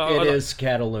again? It is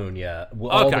Catalonia.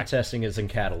 All the testing is in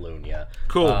Catalonia.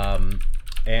 Cool.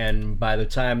 And by the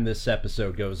time this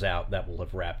episode goes out, that will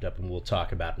have wrapped up, and we'll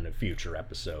talk about it in a future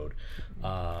episode.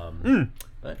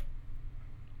 But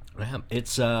yeah,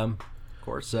 it's of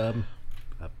course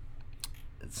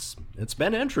it's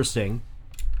been interesting.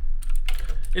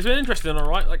 It's been interesting, all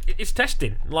right. Like, it's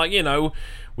testing. Like, you know,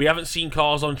 we haven't seen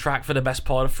cars on track for the best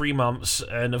part of 3 months,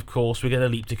 and of course, we're going to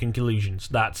leap to conclusions.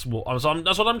 That's what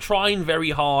I'm trying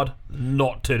very hard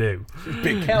not to do.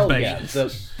 Hell yeah.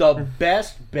 The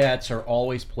best bets are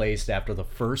always placed after the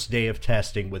first day of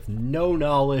testing with no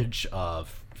knowledge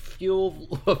of fuel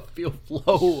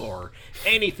flow or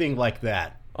anything like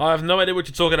that. I have no idea what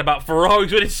you're talking about.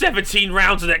 Ferrari's winning 17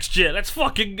 rounds next year. Let's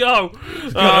fucking go.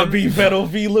 It's gonna be Vettel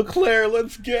v Leclerc.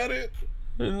 Let's get it.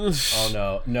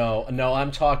 Oh no! I'm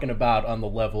talking about on the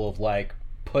level of like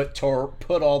put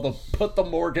the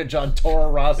mortgage on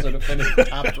Toro Rosso to finish the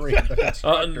top 3 of the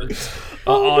constructors.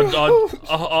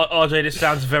 RJ, this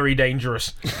sounds very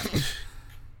dangerous.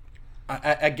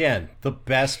 Again, the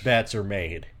best bets are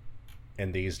made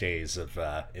in these days of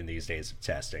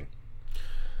testing.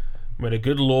 May the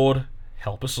good Lord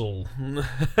help us all.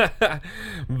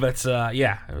 But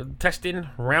yeah, testing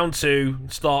round 2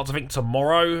 starts I think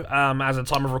tomorrow, as a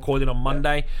time of recording on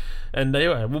Monday, and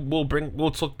anyway, we'll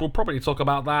probably talk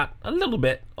about that a little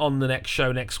bit on the next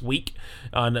show next week,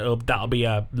 and that'll be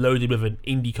loaded with an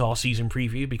IndyCar season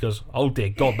preview because oh dear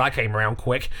God, that came around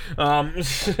quick. But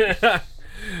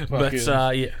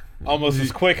yeah, almost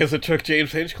as quick as it took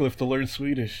James Hinchcliffe to learn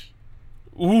Swedish.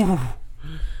 Ooh.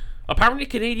 Apparently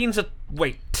Canadians are,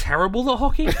 terrible at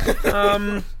hockey?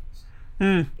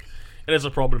 It is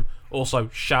a problem. Also,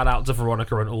 shout out to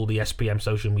Veronica and all the SPM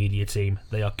social media team.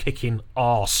 They are kicking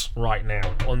arse right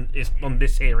now on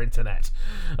this here internet.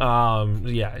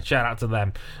 Yeah, shout out to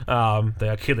them. They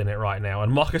are killing it right now.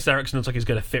 And Marcus Ericsson looks like he's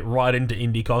going to fit right into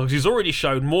IndyCar because he's already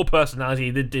shown more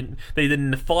personality than he did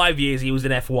in the 5 years he was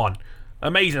in F1.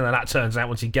 Amazing that turns out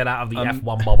once you get out of the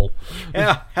F1 bubble.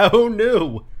 Yeah, who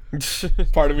knew?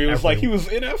 Part of me was like, he was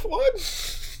in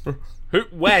F1? Who?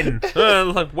 When?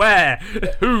 Like, where?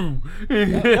 Who?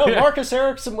 No, Marcus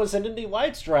Ericsson was an Indy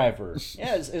Lights driver.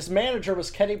 Yeah, his manager was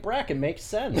Kenny Bracken. Makes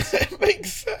sense. It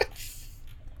makes sense.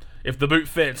 If the boot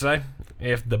fits, eh?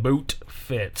 If the boot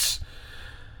fits.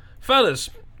 Fellas,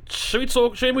 should we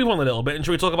move on a little bit and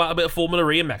should we talk about a bit of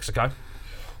Formula E in Mexico?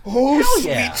 Oh, hell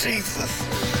sweet yeah. Jesus.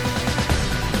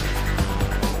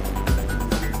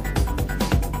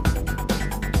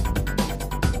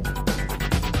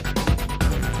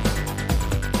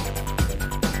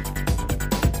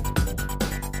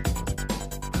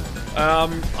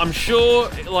 I'm sure,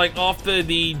 like, after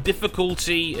the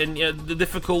difficulty and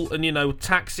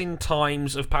taxing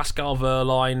times of Pascal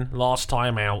Wehrlein last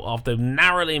time out, after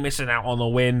narrowly missing out on the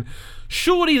win,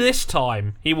 surely this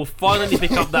time he will finally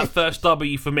pick up that first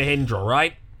W for Mahindra,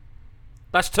 right?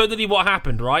 That's totally what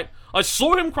happened, right? I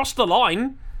saw him cross the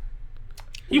line.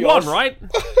 He won, right?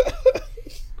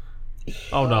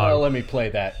 Oh no! Let me play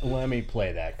that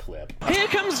clip. Here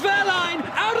comes Wehrlein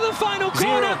out of the final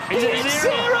corner. Is it It's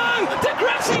zero? 0.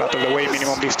 Degrassi Flat all the way,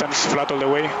 minimum distance, flat all the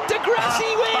way. Degrassi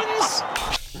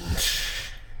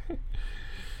wins.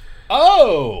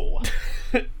 Oh!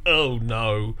 Oh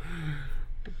no!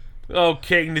 Oh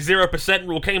King, the 0%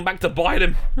 rule came back to bite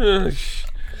him.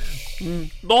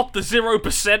 Not the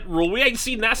 0% rule. We ain't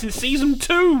seen that since season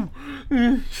 2.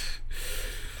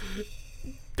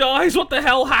 Guys, what the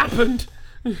hell happened?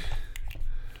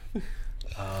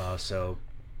 So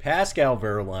Pascal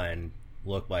Wehrlein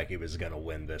looked like he was going to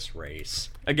win this race.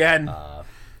 Again.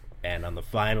 And on the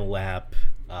final lap,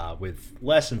 with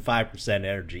less than 5%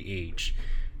 energy each,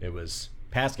 it was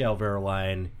Pascal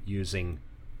Wehrlein using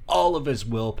all of his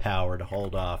willpower to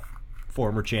hold off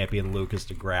former champion Lucas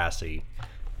Di Grassi,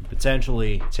 and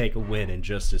potentially take a win in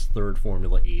just his 3rd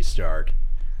Formula E start.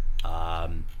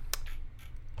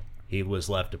 He was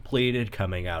left depleted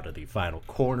coming out of the final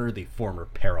corner, the former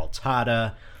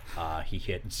Peraltada. He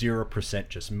hit 0%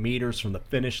 just meters from the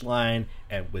finish line,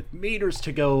 and with meters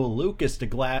to go, Lucas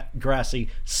Di Grassi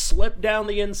slipped down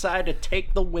the inside to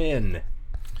take the win.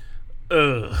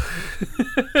 Ugh.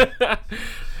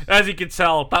 As you can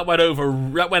tell, that went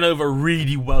over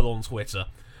really well on Twitter.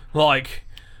 Like,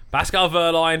 Pascal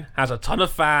Wehrlein has a ton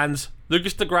of fans.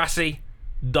 Lucas Di Grassi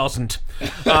doesn't.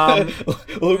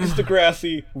 Lucas Di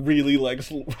Grassi really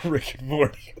likes Rick and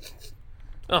Morty.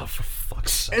 Oh, for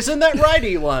fuck's sake! Isn't that right,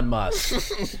 Elon Musk?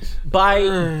 by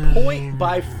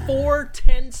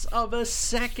 0.4 of a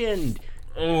second.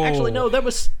 Oh. Actually, no, that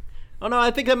was. Oh no,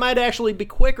 I think that might actually be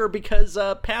quicker because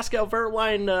Pascal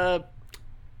Wehrlein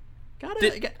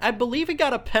I believe he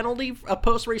got a penalty, a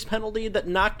post-race penalty that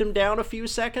knocked him down a few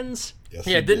seconds. Yes,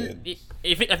 Yeah, he did.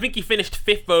 I think he finished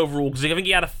 5th overall because I think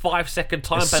he had a 5-second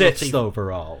time penalty. 6th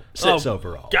overall. 6th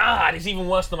overall. God, it's even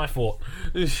worse than I thought.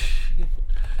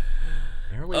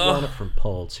 Barely won it from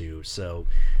pole too. So,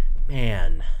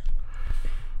 man,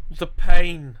 The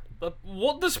pain.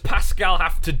 What does Pascal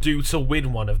have to do to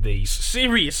win one of these?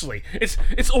 Seriously,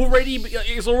 it's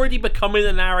already becoming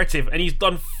a narrative, and he's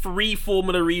done 3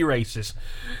 Formula E races.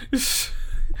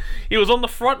 He was on the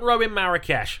front row in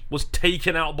Marrakesh, was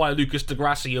taken out by Lucas Di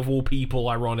Grassi of all people,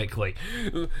 ironically.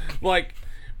 Like,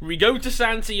 we go to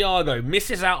Santiago,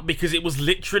 misses out because it was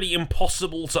literally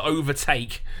impossible to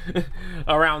overtake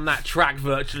around that track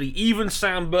virtually. Even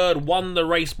Sam Bird won the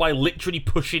race by literally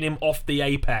pushing him off the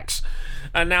apex.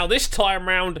 And now this time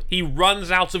round, he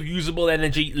runs out of usable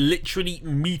energy literally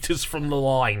meters from the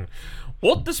line.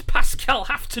 What does Pascal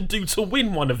have to do to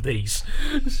win one of these?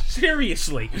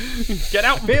 Seriously. Get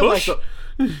out and push.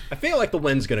 I feel like the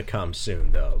win's going to come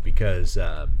soon, though, because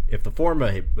if the form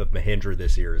of Mahindra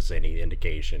this year is any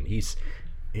indication, he's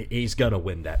going to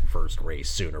win that first race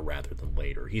sooner rather than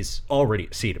later. He's already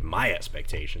exceeded my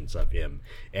expectations of him,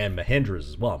 and Mahindra's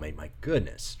as well. I mean, my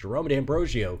goodness. Jerome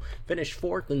D'Ambrosio finished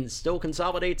 4th and still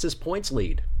consolidates his points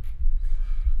lead.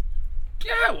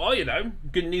 Yeah, well,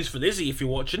 good news for Lizzie if you're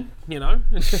watching, One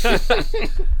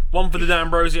for the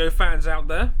D'Ambrosio fans out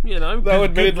there, Though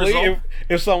good result. admittedly,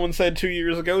 if someone said 2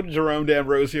 years ago Jerome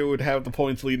D'Ambrosio would have the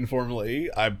points lead in Formula E,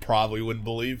 I probably wouldn't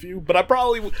believe you. But I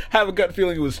probably would have a gut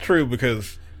feeling it was true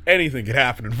because anything could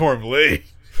happen in Formula E.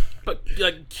 But,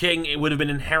 King, it would have been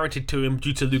inherited to him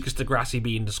due to Lucas Di Grassi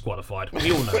being disqualified.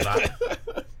 We all know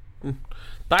that.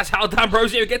 That's how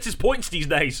D'Ambrosio gets his points these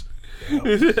days.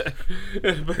 But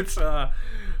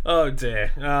oh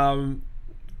dear. You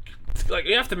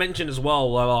have to mention as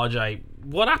well, RJ,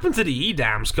 what happened to the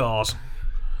E-Dams cars?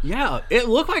 Yeah, it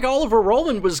looked like Oliver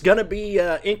Rowland was going to be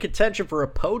in contention for a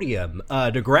podium.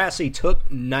 Di Grassi took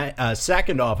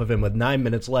second off of him with 9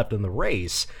 minutes left in the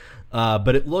race.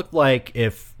 But it looked like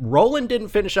if Rowland didn't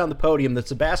finish on the podium, that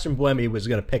Sebastian Buemi was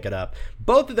going to pick it up.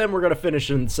 Both of them were going to finish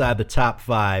inside the top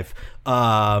 5.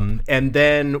 And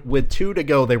then with 2 to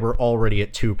go, they were already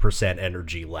at 2%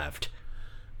 energy left.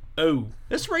 Oh.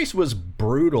 This race was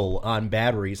brutal on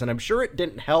batteries, and I'm sure it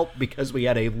didn't help because we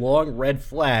had a long red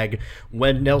flag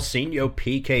when Nelsinho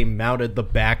Piquet mounted the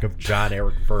back of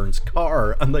John-Eric Verne's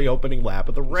car on the opening lap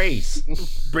of the race.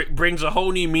 Brings a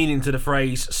whole new meaning to the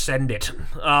phrase, send it.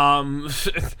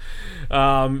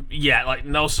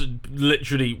 Nelson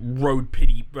literally rode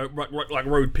piggy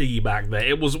back there.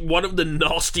 It was one of the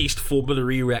nastiest Formula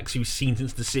E wrecks we've seen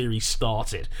since the series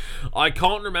started. I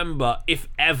can't remember, if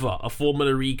ever, a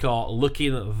Formula E car looking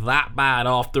that bad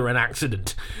after an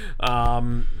accident.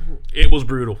 It was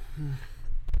brutal.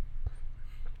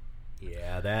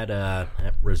 Yeah, that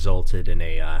resulted in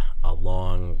a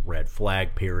long red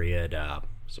flag period.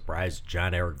 Surprised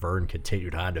John-Eric Verne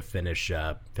continued on to finish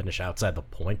outside the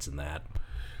points in that,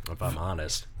 if I'm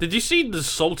honest. Did you see the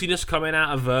saltiness coming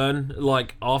out of Verne,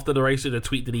 after the race, in a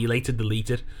tweet that he later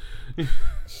deleted?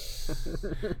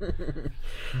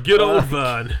 Good old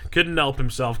Verne. Couldn't help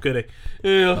himself, could he?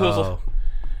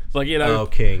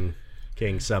 King,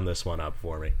 sum this one up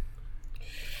for me.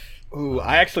 Ooh,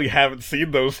 I actually haven't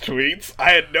seen those tweets.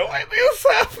 I had no idea this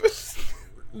happened.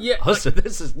 Yeah. So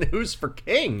this is news for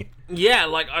King. Yeah,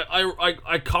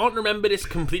 I can't remember this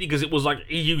completely because it was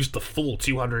he used the full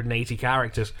 280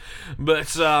 characters,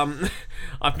 but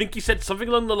I think he said something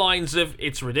along the lines of,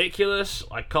 "It's ridiculous.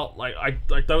 I can't I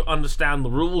don't understand the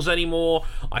rules anymore.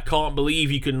 I can't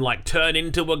believe you can turn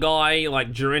into a guy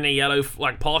during a yellow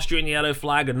pass during the yellow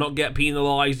flag and not get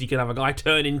penalised. You can have a guy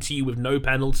turn into you with no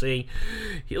penalty."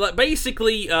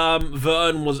 Basically,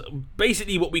 Verne was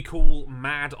basically what we call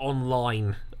mad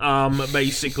online.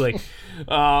 Basically. In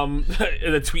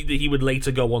a tweet that he would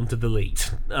later go on to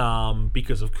delete.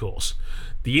 Because, of course,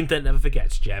 the internet never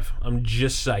forgets, Jev. I'm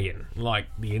just saying.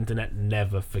 The internet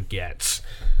never forgets.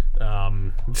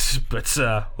 But,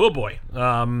 oh boy.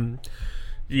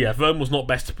 Yeah, Verne was not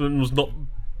best pleased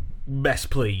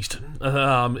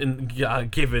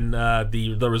given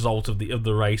the result of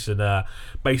the race and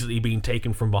basically being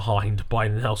taken from behind by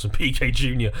Nelson Piquet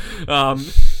Jr.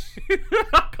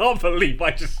 I can't believe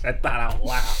I just said that out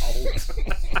loud.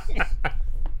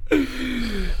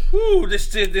 Ooh, this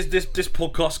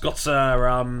podcast got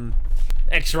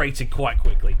X-rated quite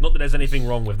quickly. Not that there's anything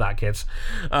wrong with that, kids.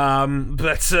 While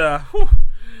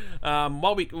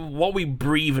we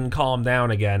breathe and calm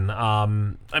down again,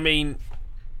 I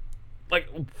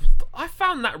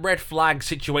found that red flag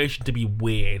situation to be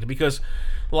weird because,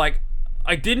 I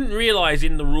I didn't realize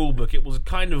in the rulebook it was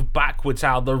kind of backwards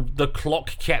how the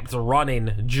clock kept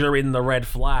running during the red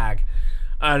flag,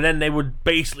 and then they would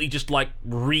basically just like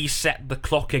reset the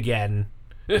clock again,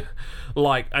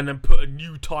 like, and then put a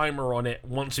new timer on it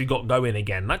once we got going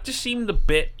again. That just seemed a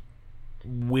bit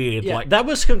weird. Yeah, like that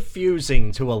was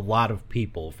confusing to a lot of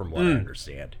people, from what I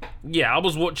understand. Yeah, I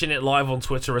was watching it live on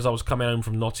Twitter as I was coming home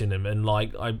from Nottingham, and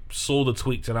like I saw the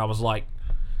tweets, and I was like,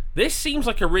 this seems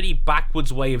like a really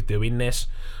backwards way of doing this.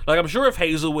 Like, I'm sure if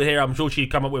Hazel were here, I'm sure she'd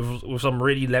come up with some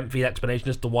really lengthy explanation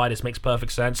as to why this makes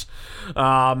perfect sense.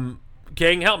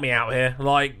 King, help me out here.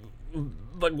 Like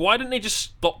why didn't they just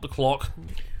stop the clock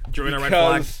during a red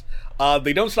flag? Because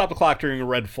they don't stop the clock during a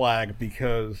red flag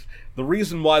because the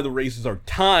reason why the races are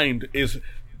timed is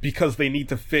because they need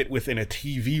to fit within a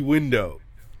TV window.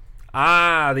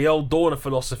 Ah, the old Dorner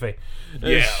philosophy.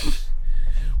 Yeah.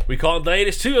 We can't delay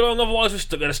this too long, otherwise we're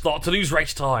still going to start to lose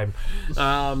race time.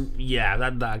 Yeah,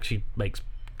 that actually makes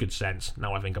good sense,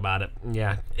 now I think about it.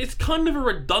 Yeah. It's kind of a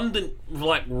redundant,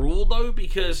 like, rule, though,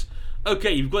 because,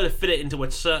 okay, you've got to fit it into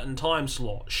a certain time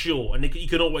slot, sure, and you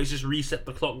can always just reset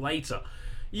the clock later.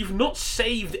 You've not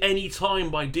saved any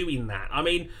time by doing that. I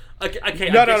mean,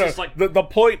 okay, No. it's like... The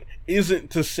point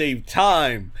isn't to save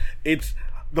time. It's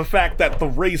the fact that the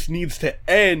race needs to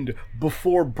end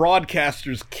before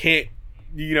broadcasters can't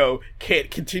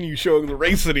continue showing the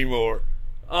race anymore.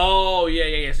 Oh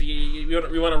yeah. So you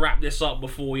want to wrap this up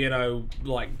before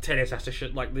like tennis has to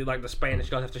like the Spanish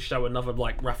guys have to show another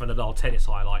like Rafa Nadal tennis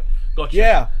highlight. Gotcha.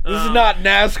 Yeah, this is not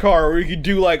NASCAR where you can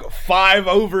do like 5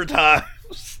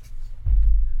 overtimes.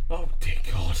 Oh dear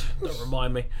God! Don't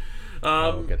remind me.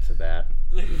 We'll get to that.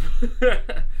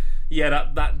 Yeah,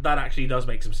 that actually does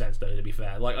make some sense though. To be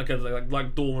fair, like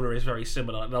Dorner is very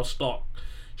similar. Like, they'll start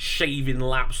shaving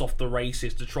laps off the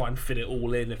races to try and fit it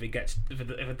all in if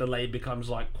a delay becomes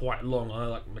like quite long. I know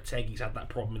like Motegi's had that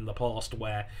problem in the past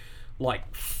where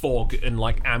like fog and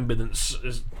like ambulance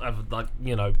have like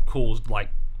caused like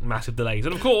massive delays.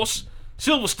 And of course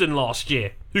Silverstone last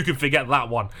year, who can forget that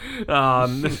one?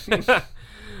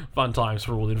 Fun times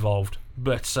for all involved.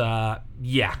 But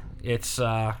yeah, it's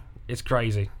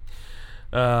crazy.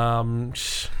 But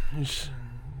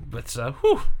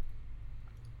whew.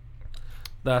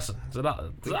 That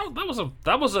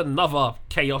was another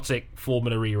chaotic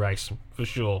Formula E race for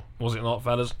sure, was it not,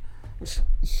 fellas?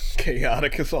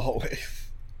 Chaotic as always.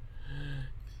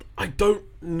 I don't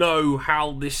know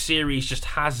how this series just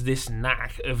has this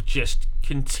knack of just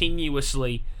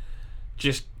continuously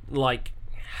just like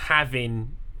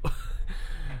having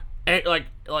like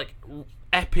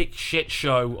epic shit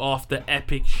show after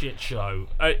epic shit show.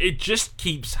 It just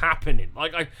keeps happening.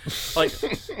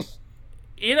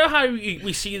 You know how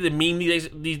we see the meme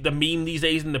these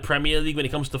days in the Premier League when it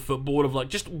comes to football of like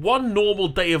just one normal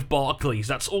day of Barclays.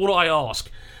 That's all I ask.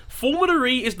 Formula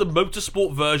E is the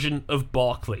motorsport version of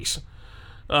Barclays.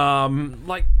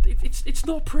 Like it's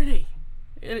not pretty.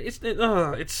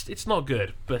 It's not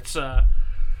good. But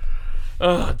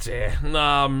oh dear.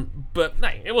 But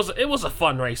hey, it was a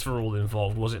fun race for all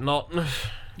involved, was it not?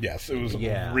 Yes, it was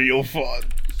real fun.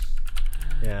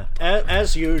 Yeah,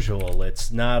 as usual,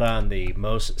 it's not on the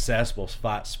most accessible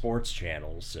sports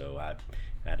channels, so I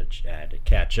had to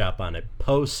catch up on it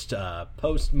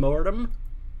post-mortem.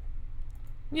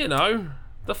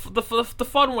 The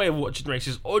fun way of watching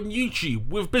races on YouTube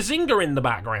with Bazinga in the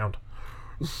background.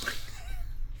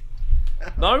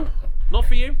 No, not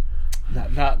for you.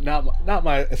 Not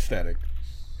my aesthetic.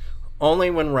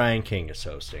 Only when Ryan King is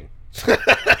hosting.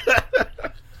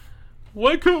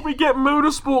 Why couldn't we get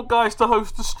motorsport guys to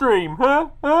host the stream, huh?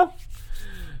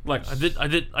 Like I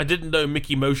didn't know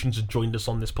Mickey Motions had joined us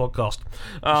on this podcast.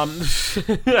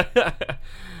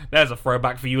 There's a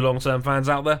throwback for you long-term fans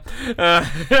out there.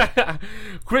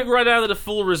 Quick rundown of the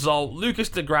full result. Lucas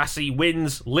Di Grassi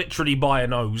wins literally by a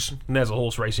nose. And there's a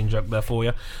horse racing joke there for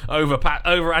you.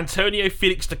 Over Antonio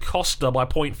Felix da Costa by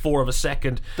 0.4 of a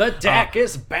second. The DAC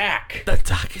is back. The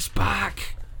DAC is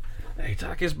back.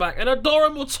 Dak is back. And Adora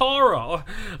Mortara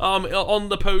on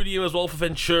the podium as well for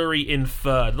Venturi in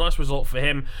third. Nice result for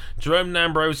him. Jerome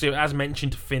D'Ambrosio, as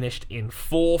mentioned, finished in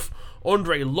fourth.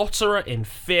 Andre Lotterer in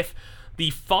fifth.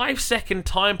 The 5-second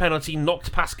time penalty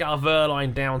knocked Pascal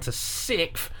Wehrlein down to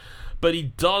sixth, but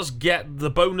he does get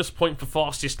the bonus point for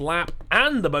fastest lap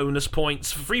and the bonus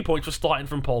points, 3 points for starting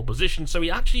from pole position, so he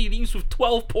actually leaves with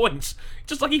 12 points,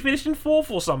 just like he finished in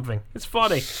fourth or something. It's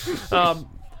funny.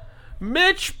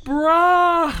 Mitch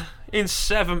Brah in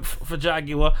seventh for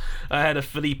Jaguar, ahead of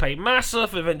Felipe Massa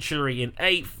for Venturi in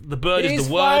eighth. The bird is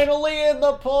the word. He's finally in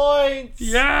the points!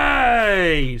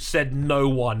 Yay! Said no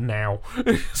one now.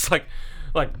 It's like,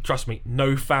 Like, trust me,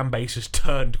 no fan base has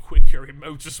turned quicker in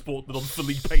motorsport than on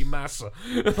Felipe Massa.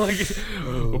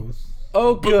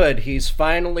 Oh, good. He's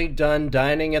finally done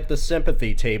dining at the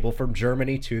sympathy table from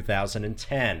Germany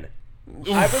 2010.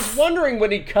 I was wondering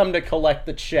when he'd come to collect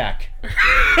the check.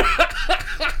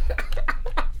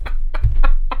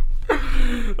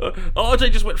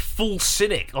 RJ just went full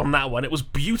cynic on that one. It was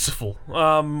beautiful.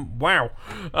 Wow.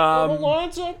 But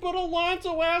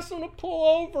Alonso asked him to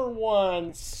pull over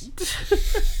once.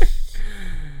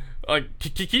 Can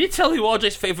you tell who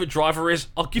RJ's favourite driver is?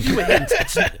 I'll give you a hint.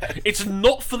 It's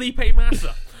not Felipe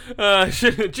Massa.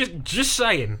 Just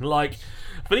saying. Like,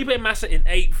 Felipe Massa in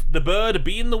 8th, the Bird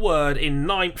being the word in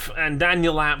 9th, and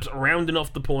Daniel Abt rounding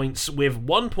off the points with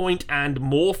 1 point and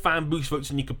more fan boost votes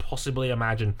than you could possibly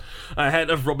imagine. Ahead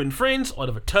of Robin Friends,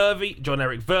 Oliver Turvey,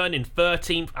 John-Eric Verne in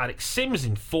 13th, Alex Sims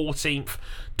in 14th,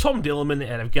 Tom Dillman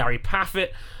ahead of Gary Paffett,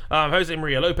 Jose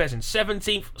Maria Lopez in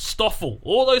 17th, Stoffel.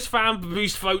 All those fan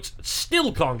boost votes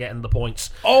still can't get in the points.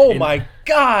 Oh my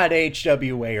God,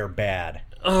 HWA are bad.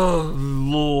 Oh,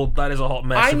 Lord, that is a hot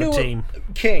mess of a team.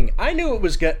 King, I knew it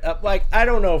was good. I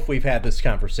don't know if we've had this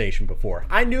conversation before.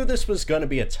 I knew this was going to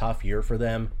be a tough year for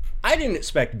them. I didn't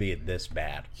expect to be this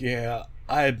bad. Yeah,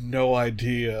 I had no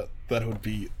idea that it would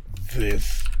be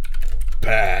this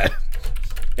bad.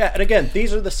 Yeah, and again,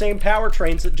 these are the same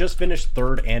powertrains that just finished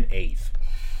 3rd and 8th.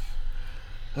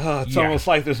 It's almost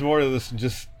like there's more to this than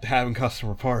just having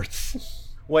customer parts.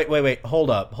 Wait. Hold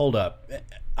up.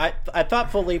 I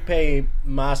thought Felipe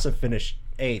Massa finished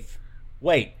 8th.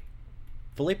 Wait,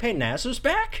 Felipe Nasser's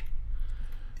back?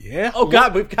 Yeah. Oh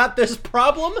God, we've got this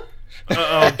problem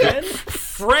again.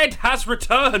 Fred has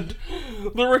returned.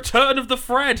 The return of the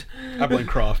Fred. I blame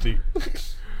Crofty.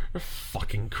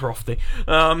 Fucking Crofty.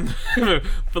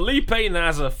 Felipe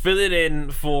Nasser filling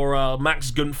in for Max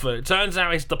Gunther. It turns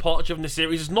out his departure from the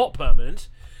series is not permanent.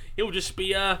 He'll just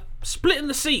be splitting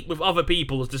the seat with other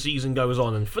people as the season goes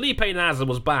on. And Felipe Nasser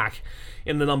was back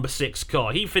in the number 6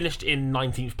 car. He finished in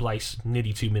 19th place,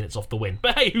 nearly 2 minutes off the win.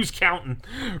 But hey, who's counting,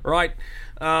 right?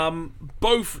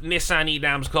 Both Nissan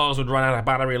Edam's cars would run out of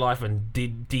battery life and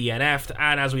did DNF'd.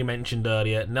 And as we mentioned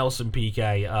earlier, Nelson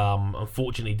Piquet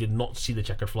unfortunately did not see the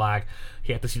checkered flag.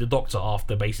 He had to see the doctor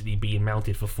after basically being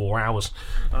mounted for 4 hours.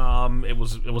 It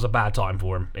was a bad time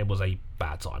for him. It was a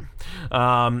bad time.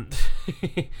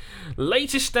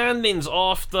 Latest standings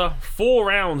after 4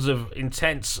 rounds of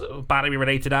intense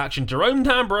battery-related action. Jerome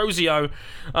D'Ambrosio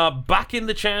back in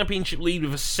the championship lead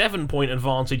with a 7-point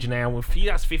advantage now.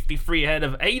 That's 53 ahead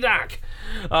of ADAC.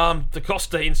 Da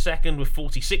Costa in 2nd with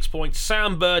 46 points.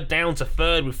 Sam Bird down to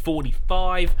 3rd with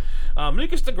 45.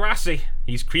 Lucas Di Grassi,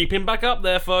 he's creeping back up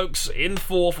there, folks, in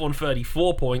 4th on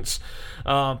 34 points.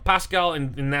 Pascal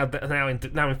now in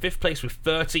 5th place with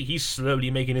 30. He's slowly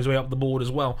making his way up the board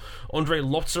as well. Andre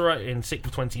Lotterer in 6th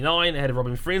with 29, ahead of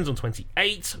Robin Friends on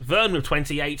 28. Verne with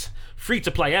 28.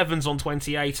 Free-to-play Evans on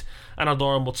 28. And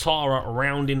Adora Mortara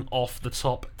rounding off the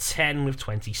top 10 with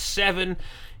 27.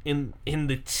 In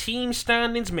the team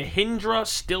standings, Mahindra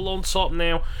still on top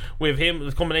now with him.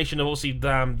 The combination of obviously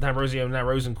D'Ambrosio and now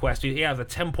Rosenquist. He has a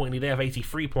 10-point lead. They have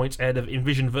 83 points ahead of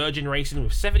Envision Virgin Racing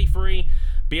with 73.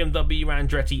 BMW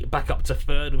Andretti back up to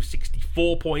 3rd with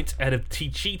 64 points ahead of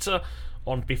Techeetah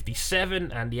on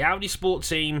 57, and the Audi Sport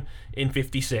Team in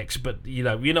 56. But you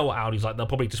know what Audi's like. They'll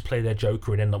probably just play their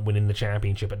joker and end up winning the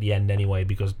championship at the end anyway,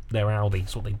 because they're Audi.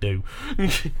 That's what they do.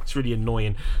 It's really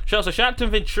annoying. So shout out to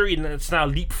Venturi, and it's now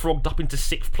leapfrogged up into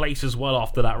 6th place as well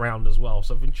after that round as well.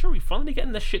 So Venturi finally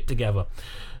getting their shit together.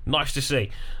 Nice to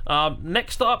see.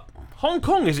 Next up, Hong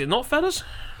Kong, is it not, fellas?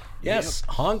 Yes,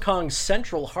 yep. Hong Kong's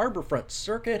Central Harbourfront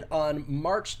Circuit on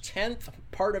March 10th,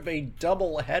 part of a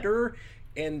double header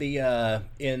in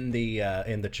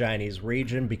the Chinese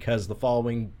region, because the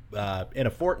following in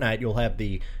a fortnight you'll have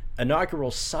the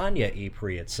inaugural Sanya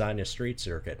E-Prix at Sanya Street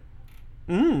Circuit.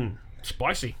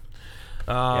 Spicy.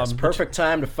 Yes, perfect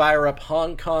time to fire up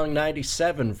Hong Kong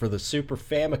 97 for the Super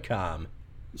Famicom.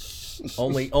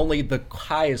 only the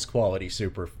highest quality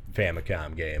Super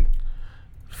Famicom game.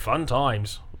 Fun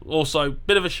times. Also,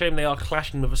 bit of a shame they are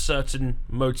clashing with a certain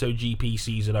MotoGP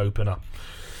season opener.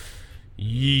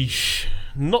 Yeesh.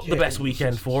 Not the best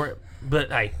weekend for it,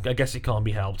 but hey, I guess it can't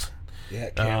be helped. Yeah,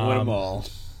 can't win them all.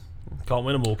 Can't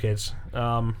win them all, kids.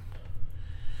 Hey,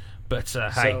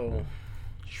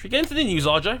 should we get into the news,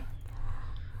 RJ?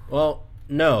 Well,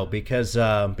 no, because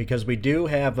we do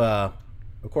have, of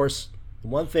course,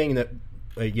 one thing that,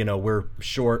 we're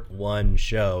short one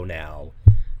show now.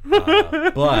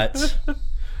 But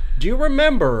do you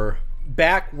remember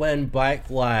back when Bike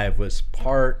Live was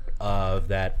part of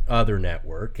that other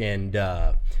network, and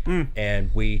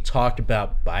we talked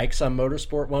about bikes on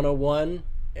Motorsport 101,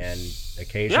 and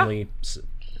occasionally,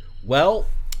 well,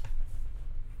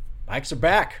 bikes are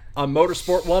back on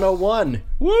Motorsport 101.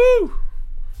 Woo!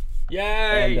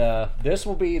 Yay! And this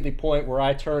will be the point where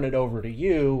I turn it over to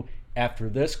you after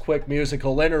this quick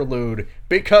musical interlude,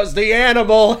 because the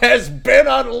animal has been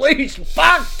unleashed.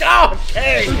 Fuck off,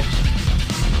 King!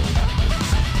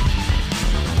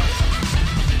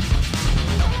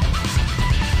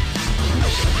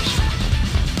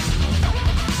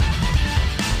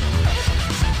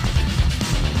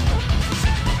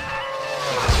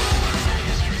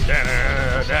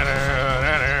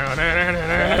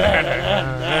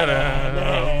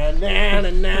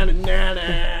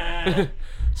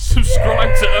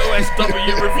 Subscribe to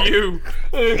OSW Review.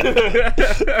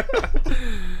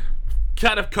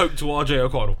 Can of Coke to RJ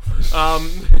O'Connell.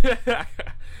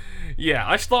 Yeah,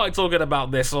 I started talking about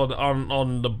this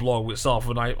on the blog itself,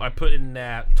 and I put in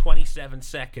there 27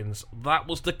 seconds. That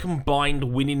was the combined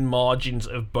winning margins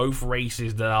of both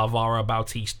races that Alvaro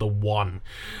Bautista won.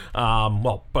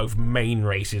 Well, both main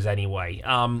races anyway.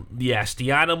 Yes,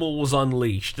 the animal was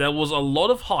unleashed. There was a lot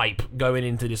of hype going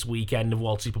into this weekend of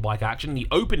World Superbike action, the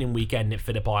opening weekend at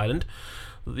Phillip Island.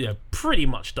 You know, pretty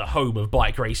much the home of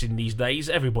bike racing these days.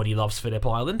 Everybody loves Phillip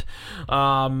Island.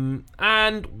 And,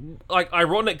 like,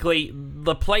 ironically,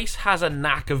 the place has a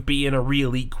knack of being a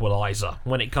real equalizer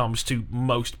when it comes to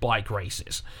most bike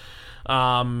races.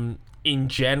 In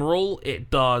general,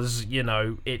 it does, you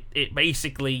know, it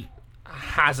basically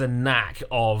has a knack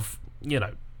of, you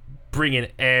know, bringing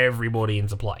everybody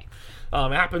into play.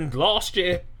 It happened last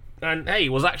year. And, hey, it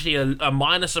was actually a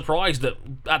minor surprise that,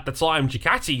 at the time,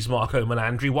 Ducati's Marco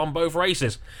Melandri won both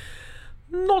races.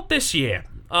 Not this year.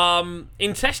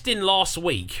 In testing last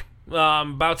week,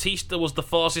 Bautista was the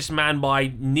fastest man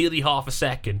by nearly half a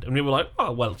second. And we were like,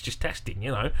 oh, well, it's just testing,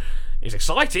 you know. It's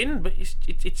exciting, but it's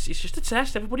just a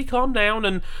test. Everybody calm down.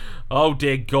 And, oh,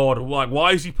 dear God, like,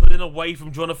 why is he pulling away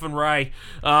from Jonathan Rea?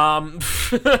 Oh,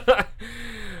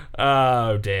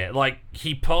 dear. Like,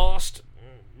 he passed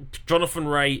Jonathan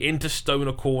Rea into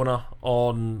Stoner Corner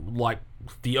on, like,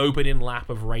 the opening lap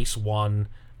of race 1,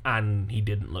 and he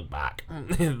didn't look back.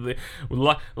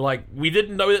 Like, we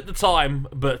didn't know it at the time,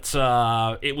 but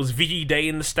it was VG Day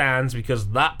in the stands because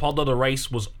that part of the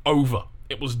race was over.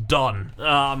 It was done.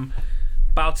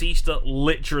 Bautista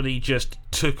literally just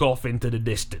took off into the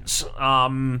distance.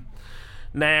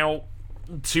 Now,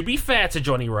 to be fair to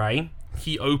Johnny Rea,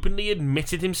 he openly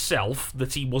admitted himself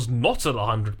that he was not at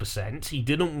 100%. He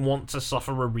didn't want to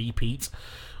suffer a repeat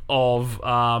of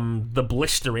the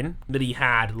blistering that he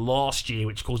had last year,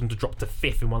 which caused him to drop to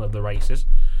 5th in one of the races.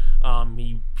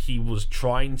 He was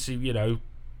trying to, you know,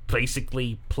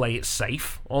 basically play it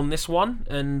safe on this one,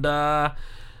 and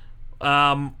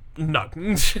no.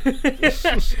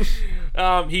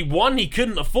 He won. He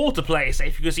couldn't afford to play it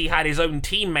safe because he had his own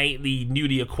teammate, the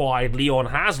newly acquired Leon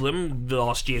Haslam, the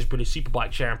last year's British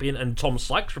Superbike champion, and Tom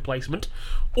Sykes' replacement,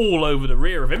 all over the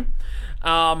rear of him.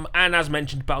 And as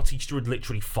mentioned, Bautista had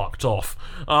literally fucked off.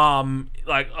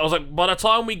 Like, I was like, by the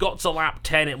time we got to lap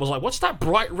 10, it was like, what's that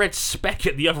bright red speck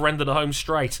at the other end of the home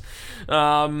straight?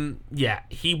 Yeah,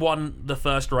 he won the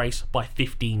first race by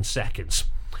 15 seconds.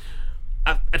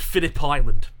 At Phillip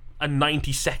Island, a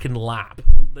 90-second lap.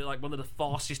 Like, one of the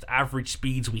fastest average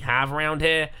speeds we have around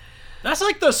here. That's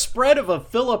like the spread of a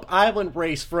Phillip Island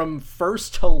race from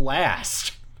first to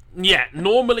last. Yeah,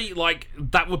 normally, like,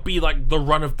 that would be, like, the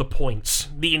run of the points.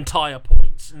 The entire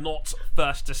points, not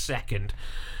first to second.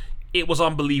 It was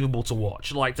unbelievable to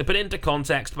watch. Like, to put it into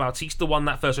context, Bautista won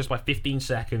that first race by 15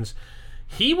 seconds.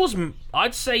 He was,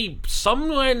 I'd say,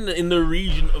 somewhere in the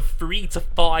region of 3 to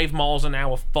 5 miles an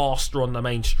hour faster on the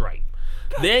main straight.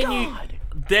 Their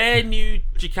new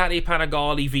Ducati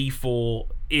Panigale V4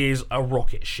 is a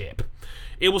rocket ship.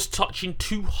 It was touching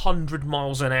 200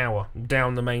 miles an hour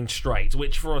down the main straight,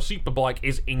 which for a superbike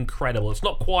is incredible. It's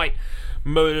not quite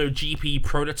MotoGP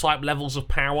prototype levels of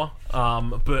power,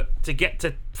 but to get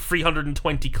to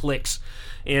 320 clicks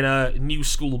in a new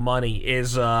school money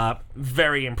is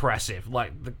very impressive.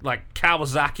 Like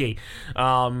Kawasaki,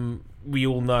 we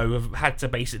all know, have had to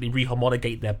basically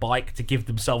rehomologate their bike to give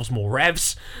themselves more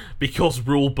revs because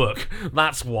rulebook.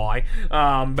 That's why,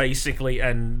 basically,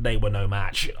 and they were no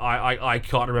match. I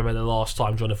can't remember the last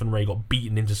time Jonathan Rea got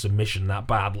beaten into submission that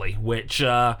badly, which,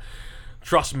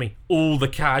 trust me, all the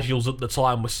casuals at the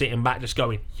time were sitting back just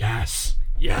going, yes,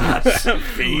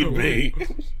 feed me.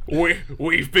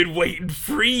 We've been waiting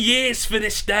 3 years for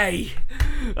this day.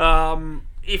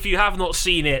 If you have not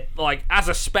seen it, like, as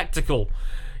a spectacle,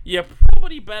 you're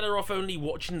probably better off only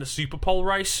watching the Super Pole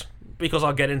race, because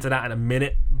I'll get into that in a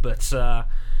minute. But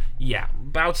yeah,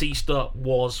 Bautista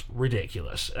was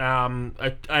ridiculous.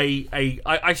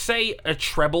 I say a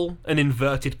treble in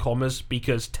inverted commas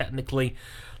because technically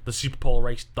the Super Pole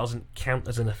race doesn't count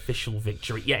as an official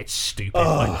victory. Yeah, it's stupid.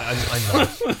 I know.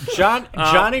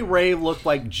 Johnny Ray looked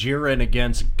like Jiren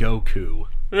against Goku.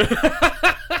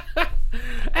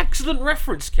 Excellent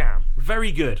reference, Cam.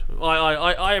 Very good.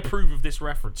 I approve of this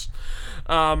reference.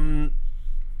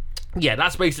 Yeah,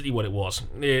 that's basically what it was.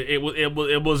 It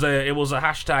was a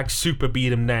hashtag super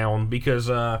beat him down because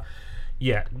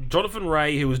yeah, Jonathan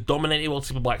Ray, who has dominated World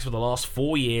Superbikes for the last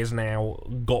 4 years now,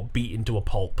 got beaten to a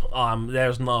pulp.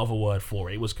 There's no other word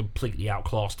for it. It was completely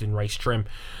outclassed in race trim.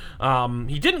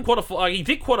 He didn't qualify. He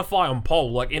did qualify on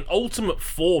pole. Like in ultimate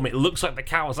form, it looks like the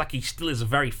Kawasaki still is a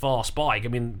very fast bike. I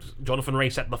mean, Jonathan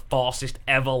Ray set the fastest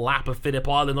ever lap of Phillip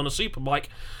Island on a superbike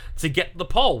to get the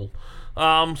pole. So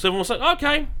everyone was like,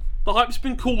 okay, the hype's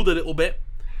been cooled a little bit,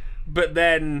 but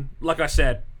then, like I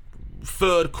said,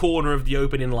 third corner of the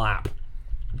opening lap,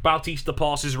 Bautista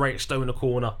passes Ray at Stoner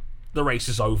corner. The race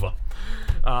is over.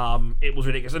 It was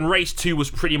ridiculous. And race 2 was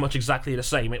pretty much exactly the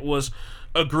same. It was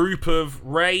a group of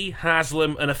Ray,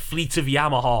 Haslam, and a fleet of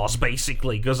Yamahas,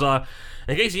 basically. Because,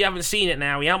 in case you haven't seen it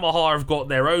now, Yamaha have got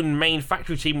their own main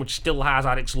factory team, which still has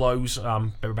Alex Lowe's,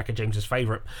 Rebecca James's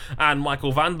favourite, and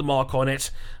Michael Vandermark on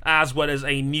it, as well as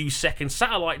a new second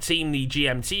satellite team, the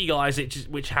GMT guys,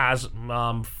 which has,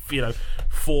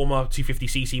 former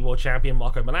 250cc world champion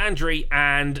Marco Melandri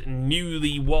and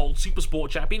newly world supersport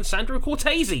champion Sandro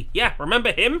Cortese. Yeah,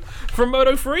 remember him from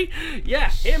Moto3? Yeah,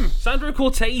 him, Sandro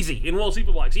Cortese in World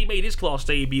Superbikes. He made his class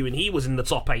debut and he was in the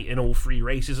top 8 in all 3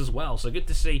 races as well. So good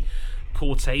to see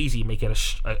Cortese making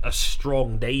a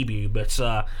strong debut. But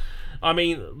I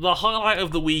mean, the highlight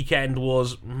of the weekend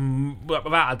was,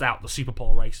 without a doubt, the Super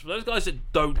Pole race. For those guys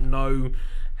that don't know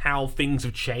how things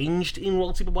have changed in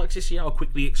World Superbikes this year, I'll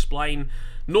quickly explain.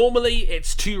 Normally,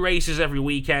 it's 2 races every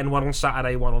weekend, one on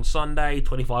Saturday, one on Sunday,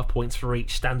 25 points for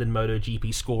each, standard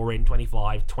MotoGP scoring,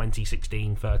 25, 20,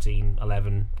 16, 13,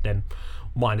 11, then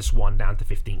 -1 down to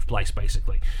 15th place,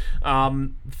 basically.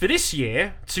 For this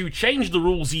year, to change the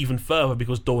rules even further,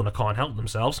 because Dorna can't help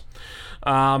themselves,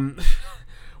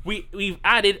 we've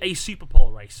added a Super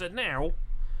Pole race. So now,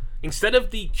 instead of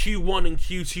the Q1 and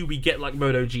Q2 we get like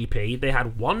MotoGP, they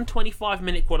had one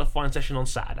 25-minute qualifying session on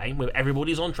Saturday, where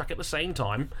everybody's on track at the same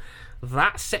time.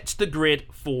 That sets the grid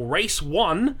for race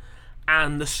 1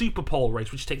 and the Super Pole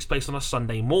race, which takes place on a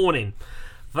Sunday morning.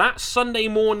 That Sunday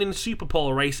morning Super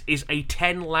Pole race is a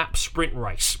 10-lap sprint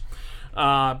race.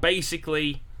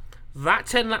 Basically, that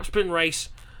 10-lap sprint race,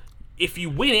 if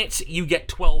you win it, you get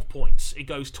 12 points. It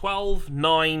goes 12,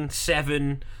 9,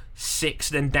 7, 6,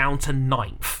 then down to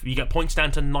 9th. You get points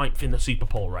down to 9th in the Super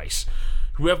Pole race.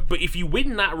 But if you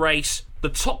win that race, the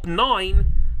top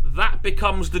 9, that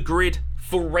becomes the grid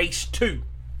for race 2.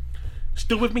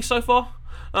 Still with me so far?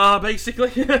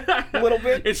 Basically. A little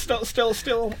bit. It's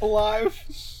still alive.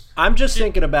 I'm just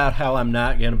thinking about how I'm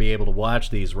not going to be able to watch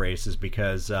these races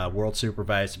because World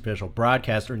Supervised Official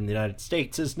Broadcaster in the United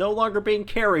States is no longer being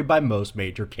carried by most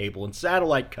major cable and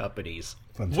satellite companies.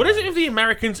 What is it with the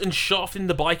Americans and shafting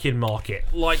the biking market?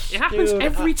 Like, it happens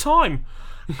every time.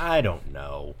 I don't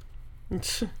know.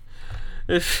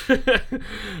 Dear.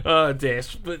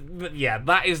 But yeah,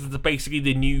 that is basically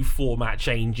the new format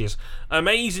changes.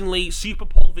 Amazingly, Super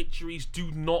Pole victories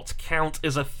do not count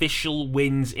as official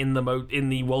wins in the World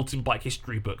Superbike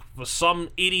history book for some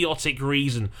idiotic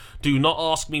reason. Do not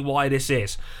ask me why this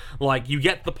is. Like, you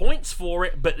get the points for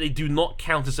it, but they do not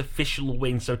count as official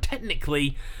wins. So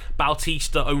technically,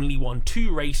 Bautista only won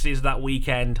 2 races that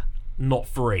weekend, not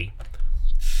 3.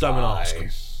 Don't ask.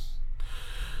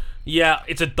 Yeah,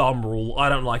 it's a dumb rule. I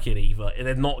don't like it either.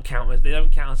 They don't count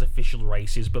as official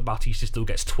races, but Bautista still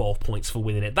gets 12 points for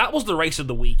winning it. That was the race of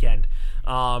the weekend.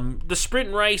 The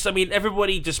sprint race, I mean,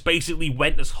 everybody just basically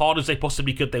went as hard as they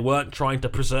possibly could. They weren't trying to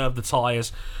preserve the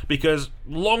tyres because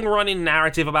long-running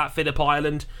narrative about Phillip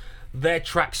Island, their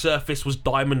track surface was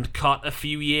diamond cut a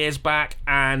few years back,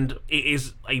 and it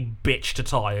is a bitch to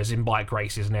tyres in bike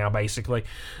races now, basically.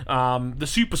 The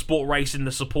Supersport race in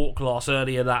the support class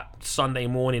earlier that Sunday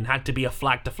morning had to be a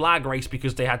flag-to-flag race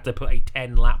because they had to put a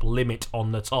 10-lap limit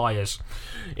on the tyres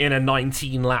in a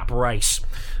 19-lap race.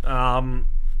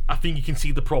 I think you can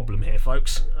see the problem here,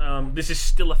 folks. This is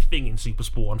still a thing in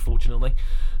Supersport, unfortunately.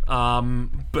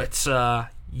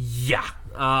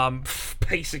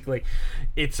 Basically,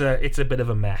 it's a bit of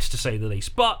a mess, to say the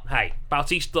least. But hey,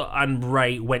 Bautista and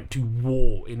Ray went to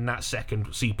war in that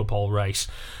second Super Pole race.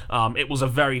 It was a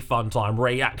very fun time.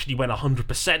 Ray actually went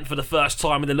 100% for the first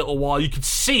time in a little while. You could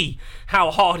see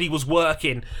how hard he was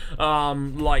working.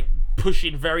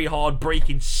 pushing very hard,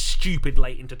 braking stupid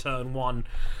late into turn one,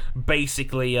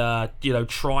 basically,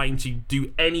 trying to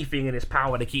do anything in his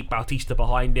power to keep Bautista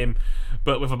behind him.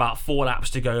 But with about 4 laps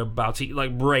to go,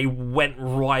 Ray went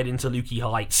right into Lukey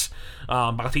Heights.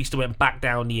 Bautista went back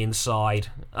down the inside.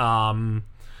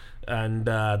 And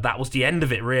that was the end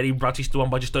of it, really. Bautista won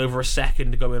by just over a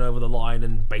second going over the line,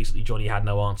 and basically Johnny had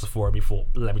no answer for him. He thought,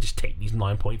 let me just take these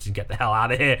 9 points and get the hell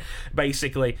out of here,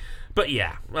 basically. But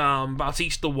yeah,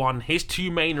 Bautista won his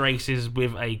 2 main races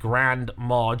with a grand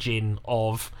margin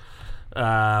of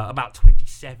about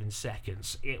 27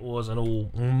 seconds. It was an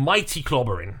almighty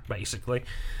clobbering, basically.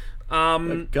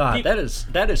 God,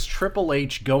 that is Triple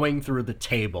H going through the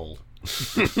table.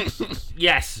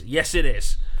 Yes, it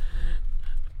is.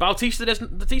 Bautista,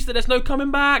 there's no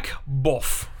coming back.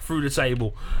 Boff through the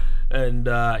table, and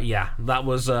that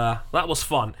was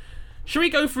fun. Should we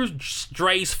go through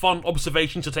Dre's fun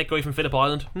observations to take away from Phillip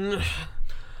Island?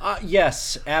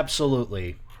 Yes,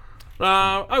 absolutely.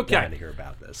 Okay. Glad to hear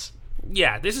about this.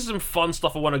 Yeah, this is some fun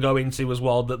stuff I want to go into as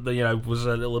well. That was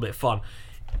a little bit fun.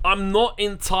 I'm not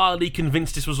entirely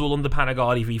convinced this was all on the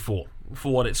Panigale V4. For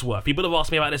what it's worth, people have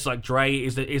asked me about this. Like, Dre,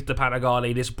 is the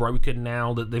Panigale this broken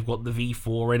now that they've got the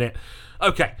V4 in it?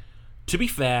 Okay, to be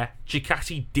fair,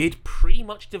 Ducati did pretty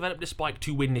much develop this bike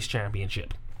to win this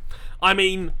championship. I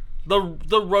mean, the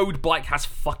road bike has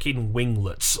fucking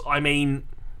winglets. I mean,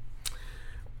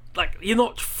 like, you're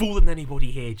not fooling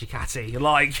anybody here, Ducati.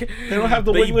 Like, they don't have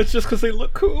the winglets just because they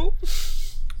look cool.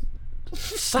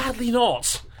 Sadly,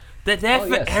 not. They're there for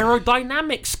yes.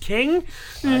 aerodynamics, King.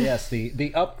 Yes,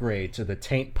 the upgrade to the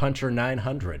Taint Puncher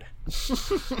 900.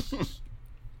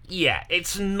 Yeah,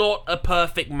 it's not a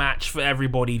perfect match for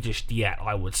everybody just yet,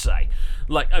 I would say.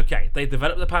 Like, okay, they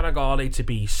developed the Panigale to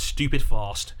be stupid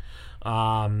fast,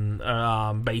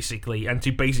 basically, and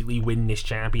to basically win this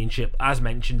championship. As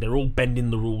mentioned, they're all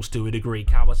bending the rules to a degree.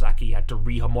 Kawasaki had to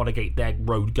re-homologate their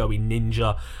road-going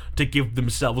Ninja to give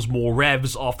themselves more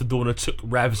revs after Dorna took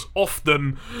revs off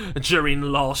them during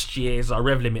last year's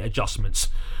rev limit adjustments.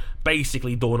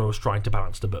 Basically, Dorna was trying to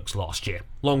balance the books last year.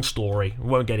 Long story,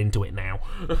 won't get into it now.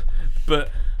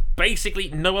 But basically,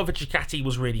 no other Ducati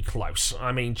was really close.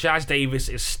 I mean, Chaz Davis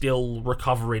is still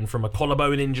recovering from a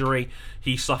collarbone injury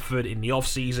he suffered in the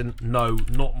off-season. No,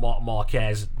 not Marc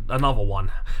Marquez, another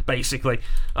one, basically.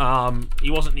 He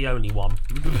wasn't the only one,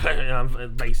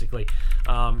 basically.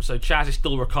 So Chaz is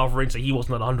still recovering, so he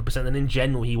wasn't at 100%, and in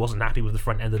general, he wasn't happy with the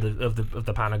front end of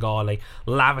the Panigale.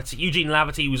 Eugene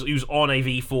Laverty was on a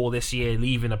V4 this year,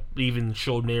 leaving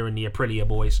Sean Mir and the Aprilia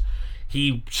boys.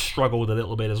 He struggled a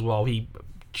little bit as well. He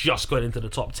just got into the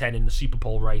top 10 in the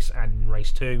Superpole race and in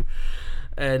race 2.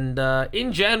 And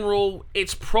in general,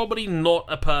 it's probably not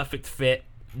a perfect fit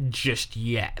just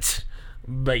yet,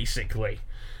 basically.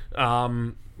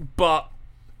 But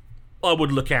I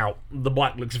would look out. The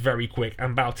bike looks very quick,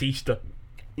 and Bautista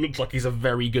looks like he's a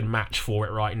very good match for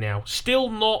it right now. Still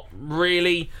not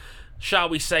really, shall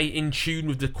we say, in tune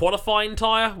with the qualifying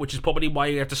tyre, which is probably why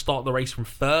you have to start the race from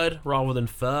 3rd rather than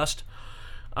 1st.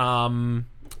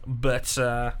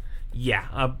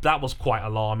 That was quite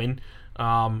alarming.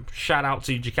 Shout out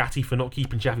to Ducati for not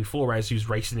keeping Javi Flores, who's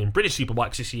racing in British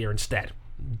Superbikes this year instead.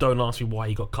 Don't ask me why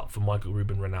he got cut for Michael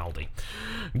Ruben Rinaldi.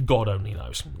 God only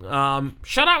knows.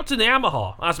 Shout out to the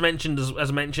Yamaha, as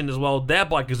mentioned as well. Their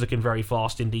bike is looking very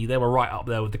fast indeed. They were right up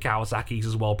there with the Kawasaki's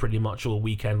as well, pretty much all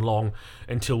weekend long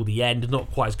until the end.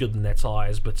 Not quite as good in their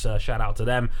tyres, but shout out to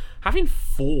them. Having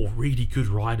 4 really good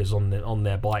riders on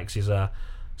their bikes is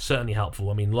certainly helpful.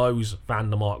 I mean, Lowe's,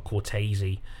 Vandermark,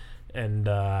 Cortese, and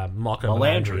Marco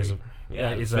Melandri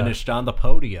is finished on the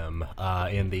podium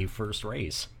in the first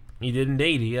race. He did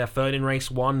indeed. Yeah, 3rd in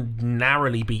race 1,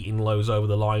 narrowly beating Lowe's over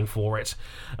the line for it.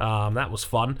 That was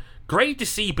fun. Great to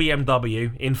see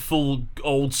BMW in full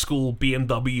old school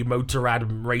BMW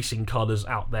Motorrad racing colours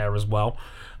out there as well.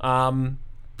 The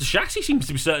chassis seems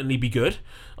to certainly be good.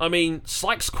 I mean,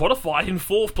 Sykes qualified in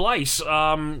 4th place. The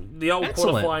old Excellent.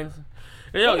 qualifying.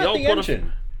 What about the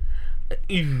engine?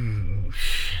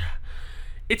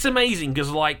 It's amazing because,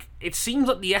 like, it seems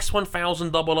like the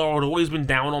S1000 RR had always been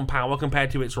down on power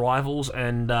compared to its rivals,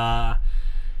 and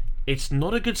it's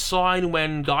not a good sign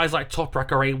when guys like Toprak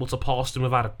are able to pass them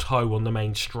without a toe on the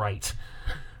main straight.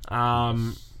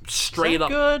 Straight up,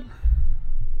 good?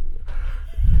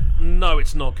 No,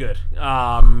 it's not good.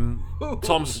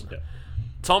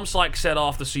 Tom Sykes said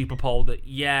after Superpole that,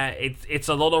 it's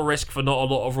a lot of risk for not a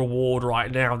lot of reward right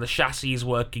now. The chassis is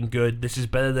working good. This is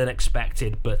better than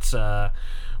expected, but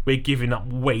we're giving up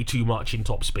way too much in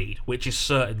top speed, which is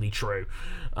certainly true.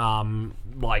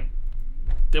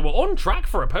 they were on track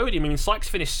for a podium. I mean, Sykes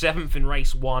finished 7th in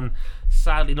race 1,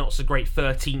 sadly not so great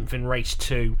 13th in race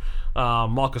 2.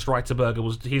 Marcus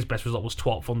Reiterberger, his best result was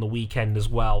 12th on the weekend as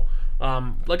well.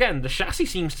 Again, the chassis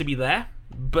seems to be there,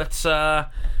 but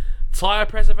tyre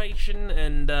preservation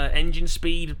and engine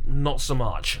speed, not so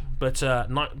much. But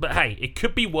hey, it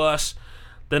could be worse.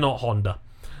 They're not Honda.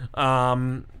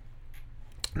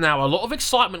 Now, a lot of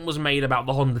excitement was made about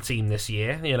the Honda team this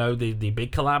year. You know, the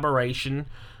big collaboration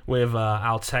with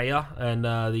Altea and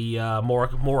the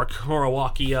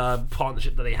Moriwaki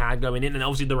partnership that they had going in, and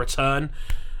obviously the return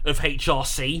of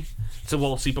HRC to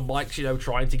World Superbikes, you know,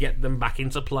 trying to get them back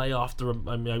into play after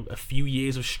a few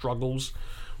years of struggles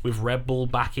with Red Bull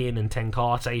back in and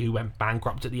Tenkate, who went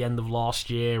bankrupt at the end of last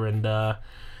year. And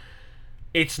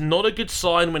it's not a good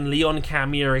sign when Leon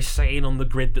Camier is saying on the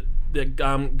grid that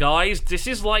guys, this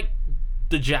is like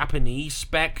the Japanese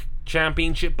spec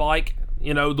championship bike,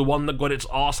 you know, the one that got its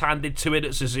arse handed to it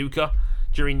at Suzuka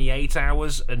during the 8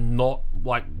 hours, and not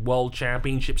like world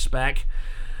championship spec.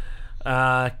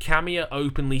 Camier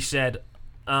openly said,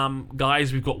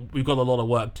 guys, we've got a lot of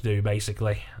work to do,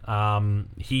 basically.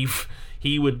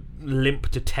 He would limp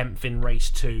to 10th in race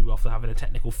 2 after having a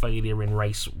technical failure in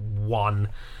race 1,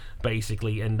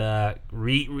 basically. And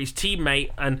his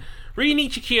teammate, and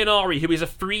Riinichi Kianari, who is a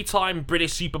 3-time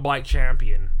British Superbike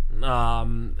champion,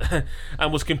 and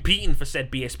was competing for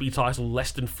said BSB title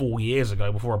less than 4 years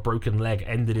ago before a broken leg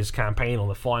ended his campaign on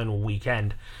the final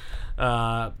weekend.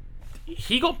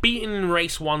 He got beaten in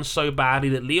race 1 so badly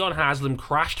that Leon Haslam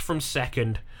crashed from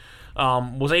second,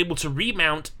 was able to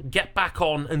remount, get back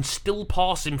on, and still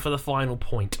pass him for the final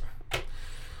point.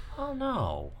 Oh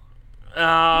no.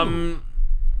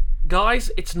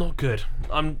 Guys, it's not good.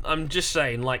 I'm just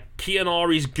saying, like,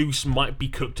 Kianari's goose might be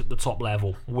cooked at the top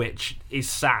level, which is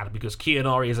sad because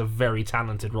Kianari is a very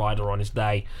talented rider on his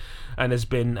day and has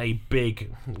been a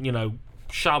big, you know,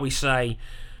 shall we say,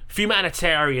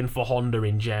 humanitarian for Honda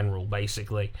in general,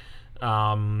 basically.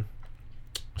 So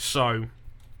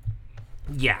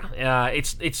yeah,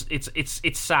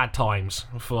 it's sad times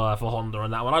for Honda on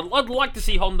that one. I'd like to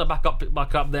see Honda back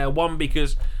up there. One,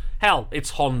 because hell,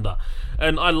 it's Honda,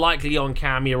 and I like Leon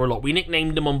Camier a lot. We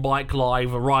nicknamed him on Bike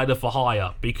Live a rider for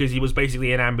hire because he was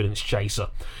basically an ambulance chaser.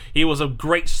 He was a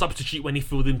great substitute when he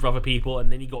filled in for other people,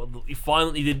 and then he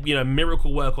finally did, you know,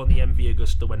 miracle work on the MV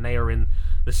Agusta when they were in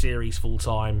the series full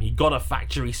time. He got a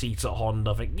factory seat at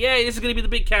Honda. I think, yeah, this is going to be the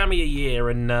big Camier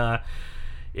year, and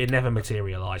it never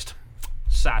materialised.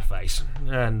 Sad face,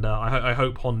 and I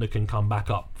hope Honda can come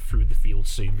back up through the field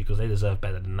soon because they deserve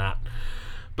better than that.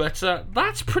 But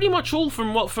that's pretty much all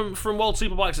from World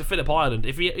Superbikes at Phillip Island.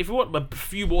 If you want a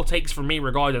few more takes from me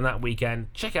regarding that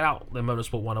weekend, check it out, the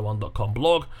motorsport101.com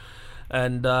blog.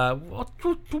 And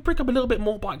we'll pick up a little bit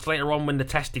more bikes later on when the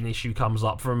testing issue comes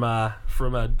up from a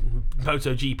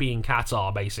MotoGP in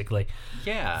Qatar, basically.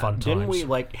 Yeah, fun times. Didn't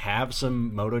we have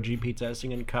some MotoGP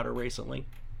testing in Qatar recently?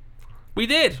 We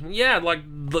did, yeah. Like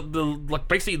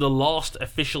basically the last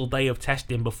official day of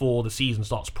testing before the season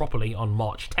starts properly on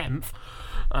March 10th.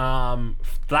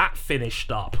 That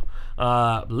finished up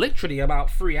literally about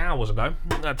 3 hours ago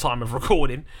at time of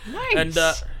recording.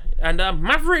 Nice. And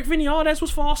Maverick Vinales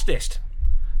was fastest,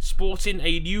 sporting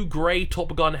a new grey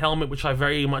Top Gun helmet, which I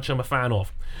very much am a fan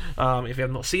of. If you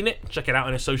have not seen it, check it out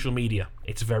on his social media.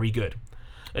 It's very good.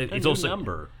 It's also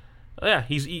number. Yeah,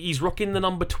 he's rocking the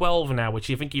number 12 now, which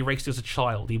I think he raced as a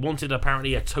child. He wanted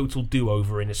apparently a total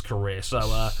do-over in his career.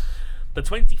 So the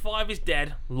 25 is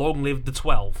dead. Long live the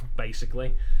 12,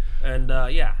 basically. And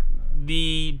yeah,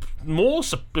 the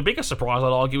bigger surprise, I'd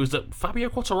argue, is that Fabio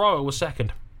Quartararo was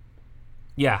second.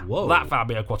 Yeah, Whoa. That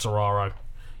Fabio Quartararo.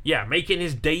 Yeah, making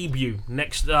his debut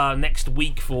next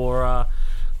week for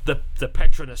the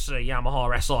Petronas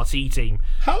Yamaha SRT team.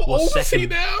 How old is he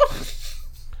now?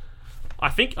 I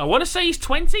want to say he's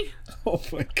 20. Oh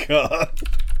my god.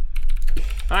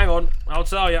 Hang on, I'll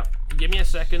tell you. Give me a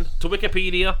second. To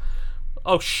Wikipedia.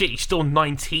 Oh shit, he's still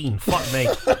 19. Fuck me.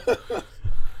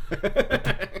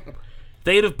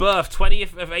 Date of birth,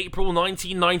 20th of April,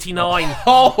 1999.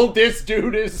 Oh, this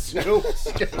dude is so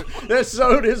stupid. This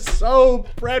dude is so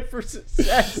bred for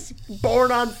success.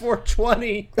 Born on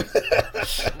 420.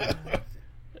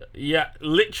 Yeah,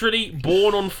 literally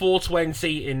born on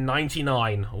 420 in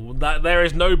 99. There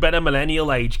is no better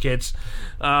millennial age, kids.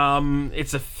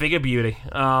 It's a figure beauty.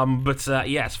 But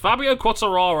yes, Fabio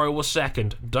Quartararo was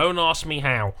second. Don't ask me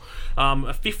how.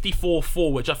 A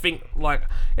 54.4, which I think, like,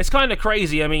 it's kind of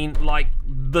crazy. I mean, like,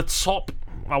 the top,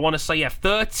 I want to say,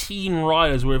 13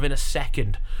 riders were within a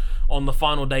second on the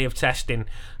final day of testing.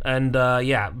 And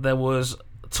yeah, there was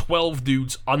 12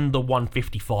 dudes under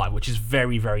 155, which is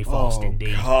very, very fast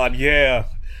indeed. God, yeah.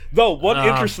 Though, one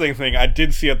interesting thing I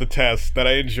did see at the test that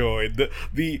I enjoyed,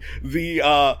 the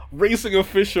racing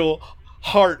official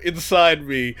heart inside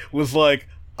me was like,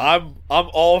 I'm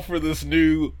all for this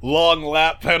new long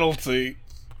lap penalty.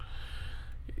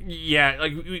 Yeah,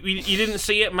 like you didn't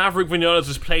see it. Maverick Vinales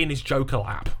was playing his Joker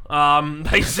lap.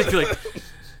 Basically,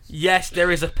 yes,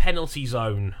 there is a penalty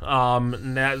zone.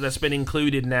 That's been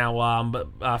included now. But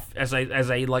as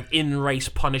a like in race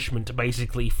punishment,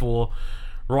 basically for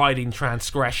riding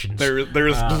transgressions.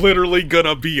 There's literally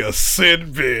gonna be a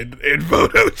sin bin in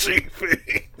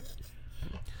MotoGP.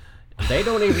 They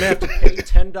don't even have to pay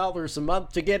 $10 a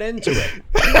month to get into it.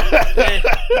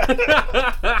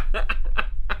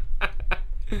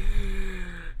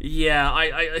 Yeah,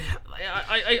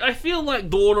 I feel like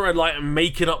Dorna are like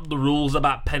making up the rules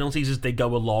about penalties as they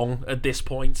go along at this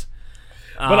point.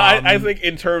 But I think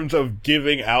in terms of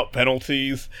giving out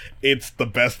penalties, it's the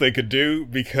best they could do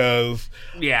because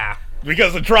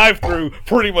the drive-through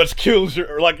pretty much kills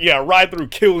ride-through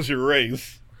kills your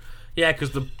race. Yeah,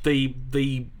 because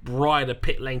the rider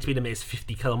pit lane speed limit is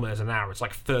 50 kilometers an hour. It's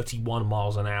like 31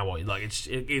 miles an hour. Like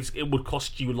it would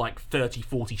cost you like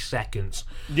 30-40 seconds.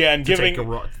 Yeah, and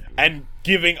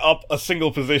giving up a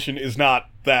single position is not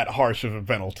that harsh of a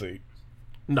penalty.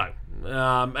 No.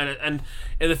 And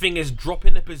the thing is,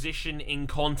 dropping a position in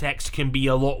context can be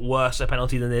a lot worse a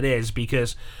penalty than it is,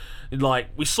 because like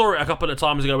we saw it a couple of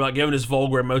times ago, like Jonas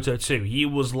Volger in Moto 2. He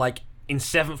was like in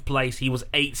 7th place. He was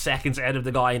 8 seconds ahead of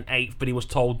the guy in 8th, but he was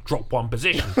told drop one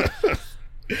position.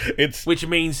 which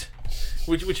means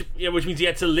he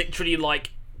had to literally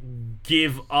like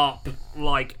give up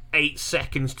like 8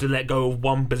 seconds to let go of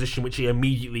one position, which he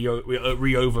immediately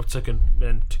re-overtook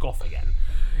and took off again.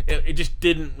 It just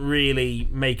didn't really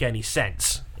make any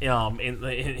sense in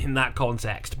that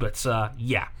context. But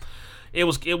yeah, it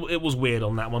was weird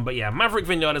on that one. But yeah, Maverick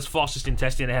Vinales fastest in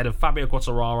testing ahead of Fabio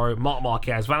Quartararo, Marc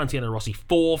Marquez, Valentino Rossi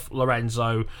 4th,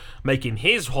 Lorenzo making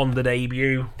his Honda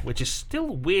debut, which is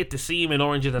still weird to see him in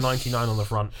orange and the 99 on the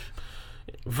front.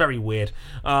 Very weird.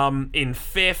 In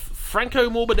 5th,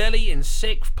 Franco Morbidelli in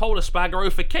 6th, Pol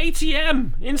Espargaro for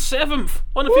KTM in 7th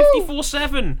on a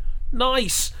 54.7.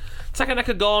 Nice. Taka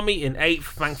Nakagami in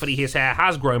 8th. Thankfully, his hair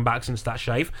has grown back since that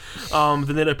shave.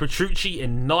 Danilo Petrucci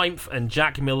in 9th, and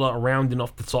Jack Miller rounding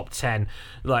off the top 10.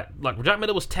 Like Jack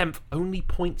Miller was 10th, only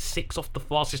 0.6 off the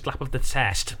fastest lap of the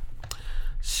test.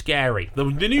 Scary. The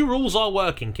new rules are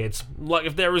working, kids. Like,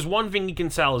 if there is one thing you can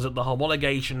tell, is that the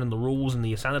homologation and the rules and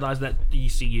the standardized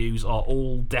ECUs are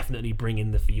all definitely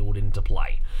bringing the field into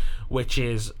play, which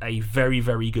is a very,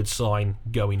 very good sign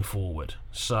going forward.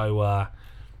 So,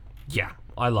 yeah.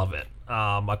 I love it.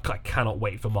 I cannot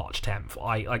wait for March 10th.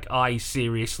 I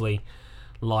seriously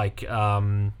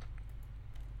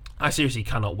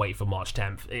cannot wait for March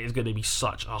 10th. It is going to be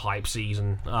such a hype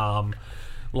season.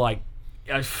 Let's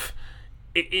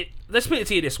put it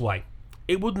to you this way.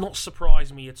 It would not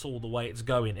surprise me at all the way it's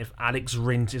going if Alex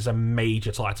Rins is a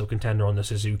major title contender on the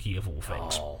Suzuki of all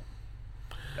things. Oh.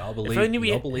 Y'all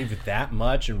believe it that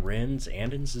much in Rins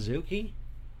and in Suzuki?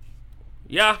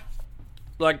 Yeah.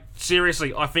 Like,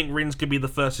 seriously, I think Rins could be the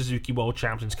first Suzuki World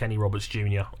Champ since Kenny Roberts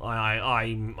Jr. I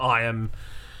am...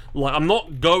 Like, I'm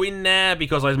not going there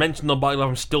because I mentioned on Bike Love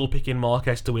I'm still picking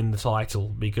Marquez to win the title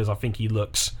because I think he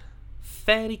looks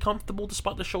fairly comfortable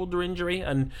despite the shoulder injury.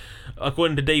 And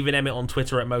according to David Emmett on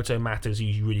Twitter at Moto Matters, who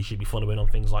you really should be following on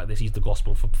things like this, he's the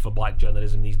gospel for bike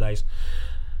journalism these days.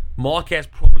 Marquez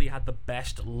probably had the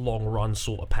best long-run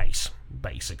sort of pace,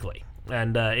 basically.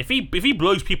 And if he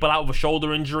blows people out with a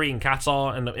shoulder injury in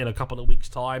Qatar in a couple of weeks'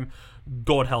 time,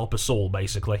 God help us all,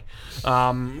 basically.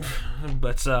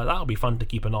 But that'll be fun to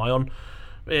keep an eye on.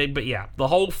 But yeah, the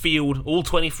whole field, all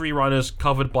 23 runners,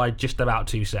 covered by just about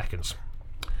 2 seconds.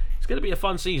 It's going to be a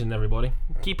fun season, everybody.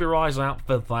 Keep your eyes out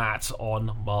for that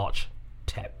on March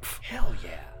 10th. Hell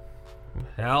yeah.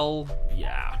 Hell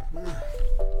yeah.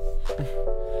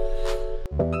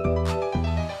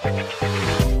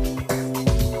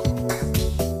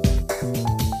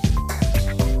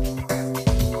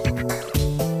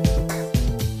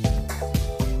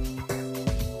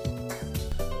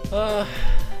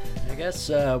 I guess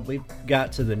we've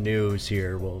got to the news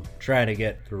here. We'll try to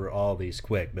get through all these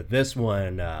quick, but this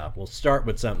one, we'll start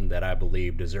with something that I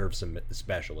believe deserves some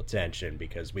special attention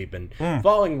because we've been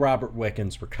following Robert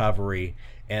Wickens' recovery,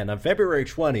 and on February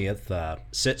 20th,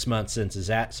 6 months since his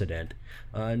accident,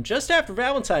 and just after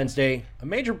Valentine's Day, a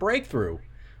major breakthrough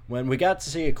when we got to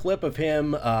see a clip of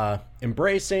him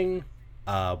embracing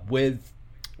with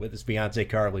his fiancée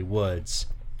Carly Woods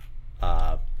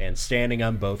and standing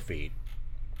on both feet.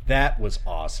 That was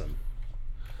awesome.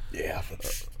 Yeah,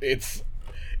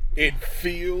 it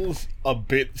feels a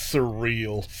bit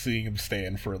surreal seeing him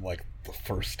stand for like the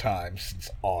first time since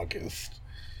August.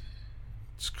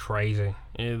 It's crazy.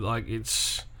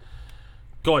 It's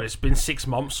been 6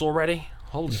 months already.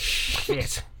 Holy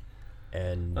shit!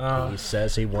 And he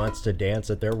says he wants to dance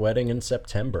at their wedding in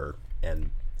September,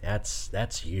 and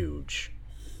that's huge.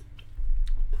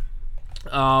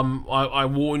 I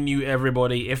warn you,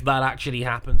 everybody, if that actually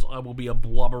happens, I will be a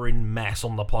blubbering mess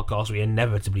on the podcast. We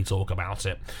inevitably talk about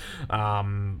it.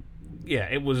 Yeah,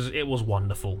 it was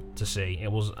wonderful to see.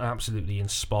 It was absolutely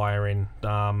inspiring.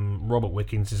 Robert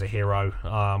Wickens is a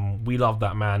hero. We love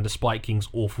that man, despite King's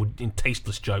awful and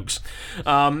tasteless jokes.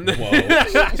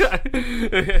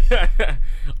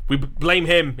 We blame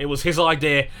him. It was his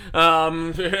idea.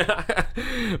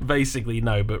 Basically,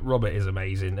 no, but Robert is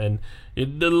amazing. And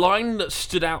the line that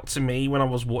stood out to me when I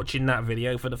was watching that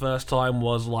video for the first time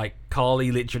was like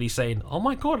Carly literally saying, "Oh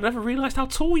my god, I never realised how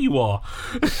tall you are."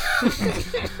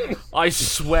 I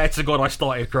swear to God, I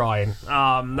started crying.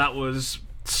 That was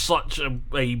such a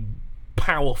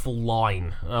powerful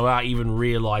line without even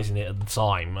realising it at the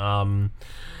time.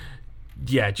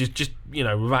 Yeah, just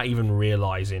without even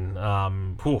realising.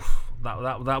 That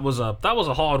was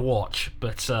a hard watch,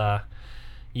 but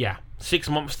yeah, 6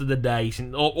 months to the day,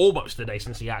 or almost the day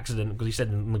since the accident, because he said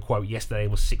in the quote yesterday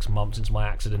it was 6 months since my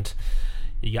accident.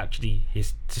 To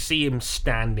see him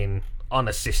standing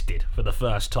unassisted for the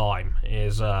first time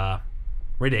is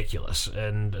ridiculous,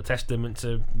 and a testament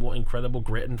to what incredible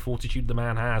grit and fortitude the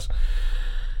man has.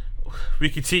 We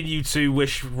continue to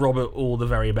wish Robert all the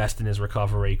very best in his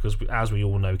recovery, because as we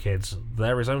all know, kids,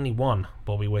 there is only one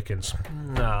Bobby Wickens,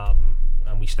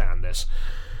 and we stand this.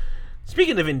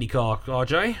 Speaking of IndyCar,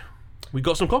 RJ, we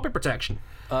got some cockpit protection.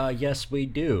 Yes, we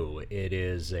do.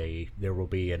 There will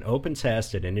be an open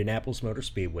test at Indianapolis Motor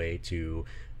Speedway to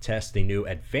test the new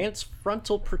Advanced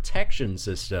Frontal Protection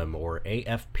System, or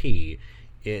AFP.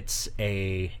 It's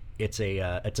a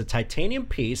titanium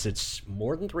piece. It's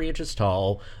more than 3 inches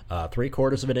tall,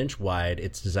 3/4 of an inch wide.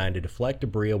 It's designed to deflect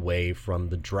debris away from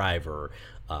the driver,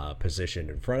 positioned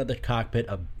in front of the cockpit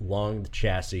along the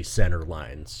chassis center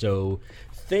line. So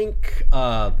think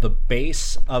the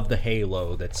base of the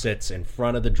halo that sits in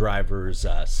front of the driver's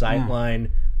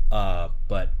sideline,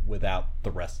 but without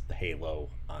the rest of the halo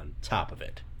on top of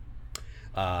it.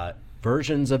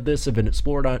 Versions of this have been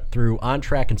explored through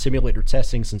on-track and simulator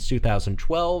testing since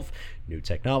 2012. New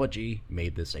technology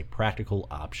made this a practical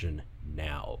option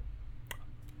now.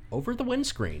 Over the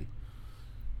windscreen.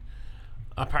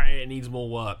 Apparently it needs more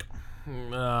work.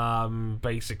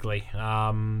 Basically.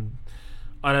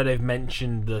 I know they've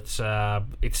mentioned that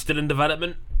it's still in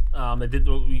development.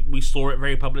 We saw it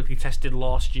very publicly tested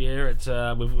last year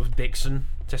with Dixon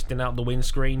testing out the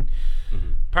windscreen.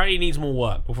 Mm-hmm. Apparently it needs more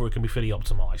work before it can be fully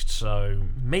optimized, so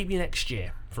maybe next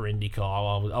year for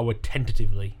IndyCar, I would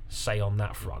tentatively say on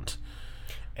that front.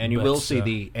 And you will see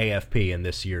the AFP in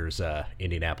this year's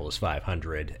Indianapolis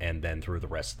 500, and then through the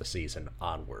rest of the season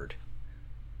onward.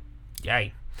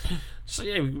 Yay. So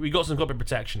yeah, we got some cockpit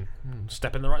protection.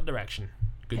 Step in the right direction.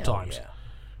 Good times.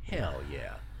 Hell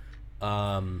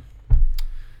yeah.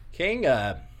 King,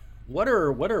 what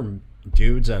are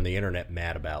dudes on the internet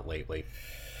mad about lately?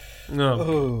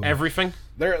 Everything.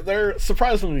 They're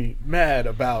surprisingly mad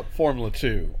about Formula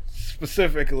 2.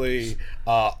 Specifically,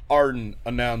 Arden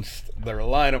announced their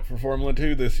lineup for Formula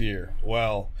 2 this year.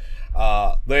 Well,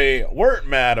 they weren't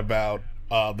mad about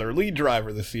their lead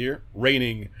driver this year,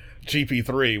 reigning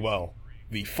GP3, well,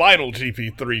 the final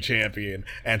GP3 champion,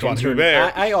 Antoine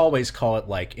Hubert. I always call it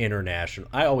like international.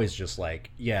 I always just Pierre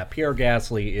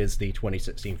Gasly is the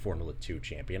 2016 Formula 2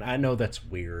 champion. I know that's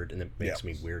weird, and it makes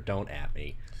me weird. Don't at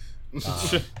me.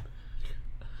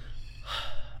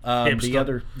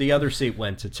 The other seat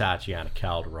went to Tatiana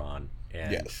Calderon.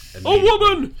 And yes, a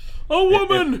woman.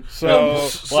 So,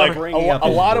 a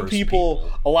lot of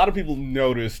people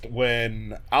noticed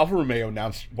when Alfa Romeo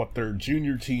announced what their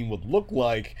junior team would look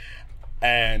like,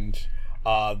 and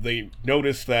they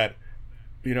noticed that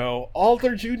all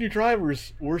their junior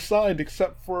drivers were signed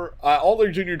except for all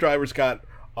their junior drivers got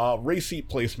race seat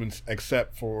placements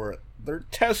except for their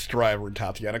test driver,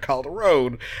 Tatiana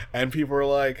Calderon, and people are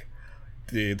like,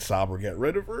 did Sauber get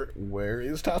rid of her? Where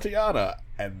is Tatiana?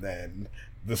 And then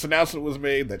this announcement was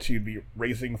made that she'd be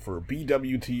racing for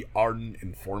BWT Arden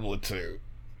in Formula 2.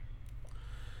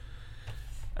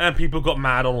 And people got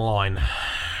mad online.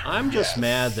 I'm just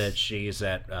mad that she's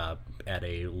at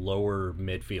a lower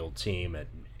midfield team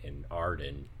in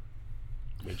Arden.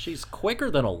 I mean, she's quicker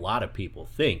than a lot of people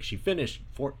think. She finished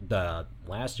the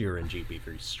last year in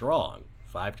GP3 strong.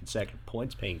 5 consecutive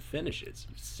points paying finishes.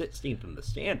 16th in the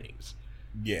standings.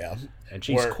 Yeah. And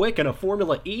she's quick in a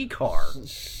Formula E car.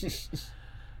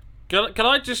 Can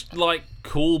I just, like,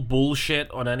 call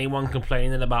bullshit on anyone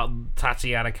complaining about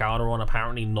Tatiana Calderon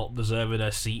apparently not deserving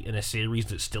her seat in a series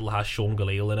that still has Sean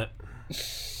Galil in it?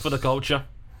 For the culture.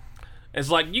 It's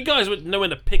like, you guys would know when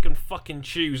to pick and fucking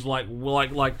choose, like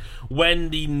when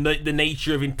the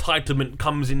nature of entitlement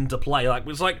comes into play. Like,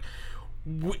 it's like,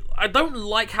 I don't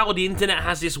like how the internet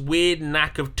has this weird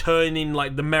knack of turning,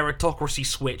 like, the meritocracy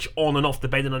switch on and off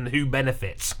depending on who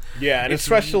benefits. Yeah, and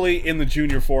especially in the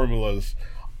junior formulas,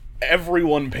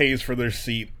 everyone pays for their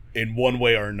seat in one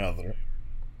way or another.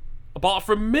 Apart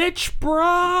from Mitch,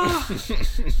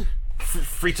 bruh!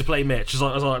 Free-to-play Mitch, as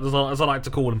I like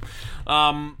to call him.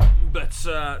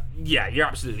 Yeah, you're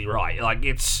absolutely right. Like,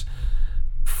 it's...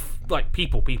 Like,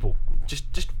 people,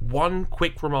 just one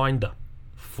quick reminder.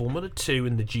 Formula 2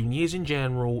 and the juniors in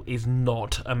general is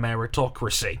not a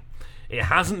meritocracy. It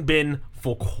hasn't been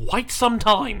for quite some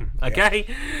time, okay?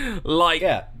 Yeah. Like...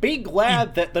 Yeah, be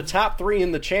glad that the top 3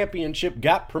 in the championship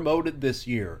got promoted this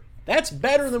year. That's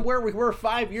better than where we were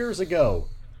 5 years ago.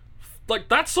 Like,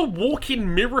 that's a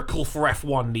walking miracle for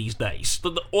F1 these days.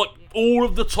 That all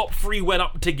of the top 3 went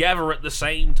up together at the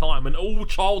same time, and all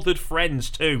childhood friends,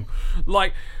 too.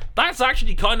 Like, that's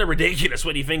actually kind of ridiculous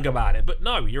when you think about it. But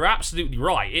no, you're absolutely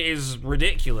right. It is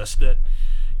ridiculous that,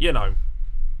 you know,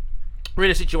 we're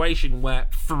in a situation where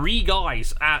 3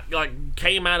 guys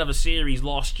came out of a series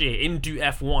last year into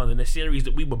F1 in a series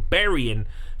that we were burying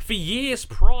for years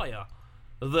prior,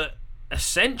 that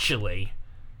essentially,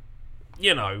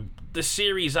 you know, the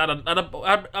series had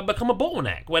become a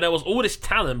bottleneck where there was all this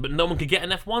talent but no one could get an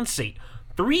F1 seat.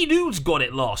 3 dudes got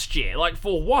it last year. Like,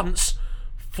 for once,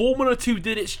 Formula 2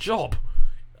 did its job.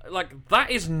 Like, that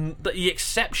is the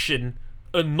exception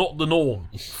and not the norm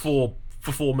for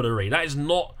Formula E. That is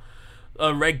not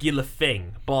a regular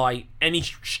thing by any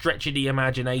stretch of the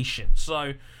imagination.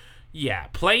 So, yeah,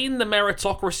 playing the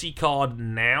meritocracy card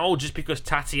now just because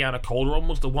Tatiana Calderon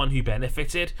was the one who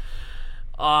benefited,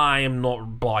 I am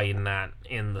not buying that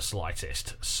in the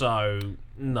slightest. So,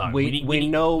 no. We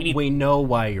know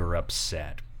why you're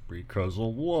upset. Because a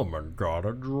woman got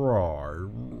a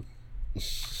drive.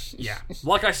 Yeah.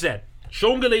 Like I said,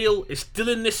 Sean Galil is still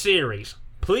in this series.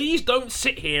 Please don't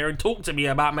sit here and talk to me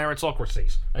about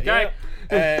meritocracies, okay?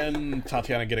 Yeah. And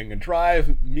Tatiana getting a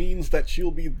drive means that she'll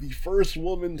be the first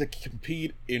woman to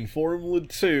compete in Formula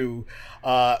 2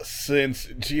 since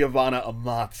Giovanna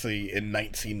Amazzi in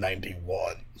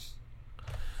 1991.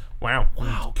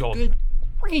 Wow. God. Good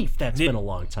grief, that's been a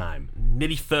long time.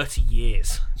 Nearly 30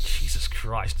 years. Jesus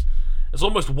Christ. It's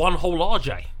almost one whole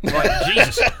RJ. Like,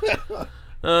 Jesus.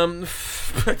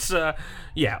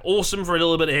 Yeah, awesome for a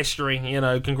little bit of history. You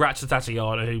know, congrats to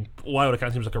Tatiana, who, by all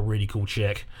accounts, seems like a really cool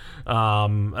chick.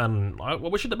 And I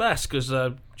wish her the best because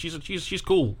she's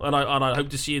cool, and I hope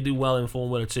to see her do well in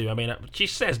Formula 2. I mean, she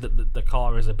says that the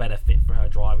car is a better fit for her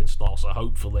driving style, so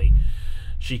hopefully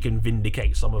she can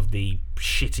vindicate some of the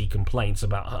shitty complaints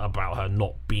about her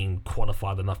not being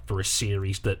qualified enough for a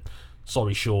series that,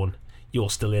 sorry, Sean, you're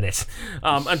still in it.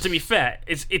 And to be fair,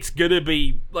 it's gonna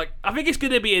be, like, I think it's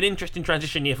gonna be an interesting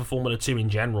transition year for Formula 2 in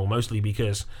general, mostly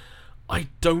because I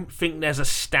don't think there's a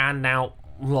standout,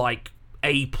 like,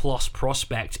 A-plus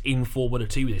prospect in Formula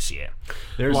 2 this year.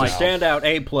 There's a standout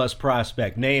A-plus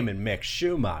prospect name in Mick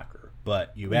Schumacher,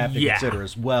 but you have to consider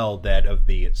as well that of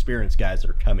the experienced guys that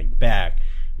are coming back,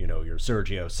 you know, your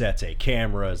Sergio Sette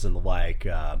cameras and the like,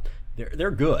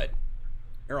 they're good.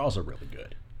 They're also really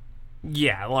good.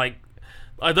 Yeah, like,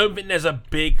 I don't think there's a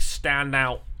big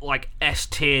standout, like,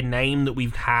 S-tier name that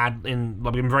we've had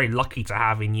I've been very lucky to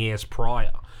have in years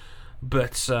prior.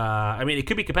 But, I mean, it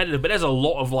could be competitive, but there's a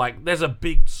lot of, like, there's a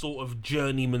big sort of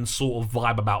journeyman sort of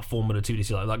vibe about Formula 2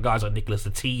 this year. Like guys like Nicholas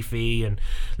Latifi and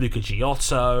Luca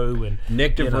Giotto and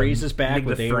Nick DeVries is back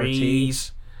with ART.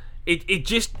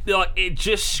 It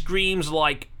just screams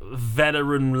like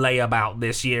veteran layabout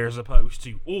this year as opposed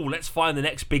to, let's find the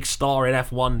next big star in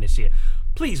F1 this year.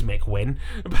 Please, Mick, win.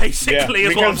 Basically,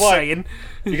 is what I'm saying.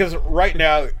 Because right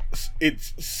now,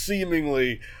 it's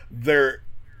seemingly there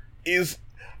is,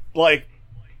 like,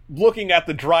 looking at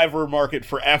the driver market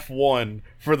for F1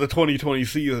 for the 2020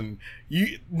 season,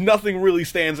 nothing really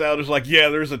stands out as like, yeah,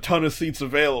 there's a ton of seats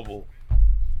available.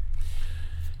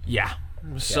 Yeah.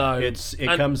 So it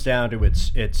comes down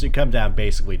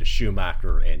basically to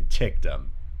Schumacher and Ticktum.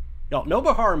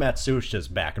 Nobahara Matsushita's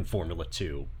back in Formula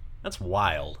 2. That's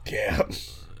wild. Yeah.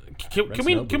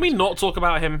 Can we not talk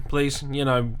about him, please? You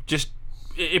know, just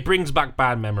it brings back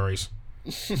bad memories.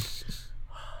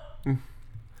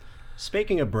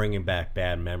 Speaking of bringing back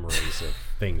bad memories of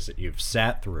things that you've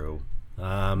sat through,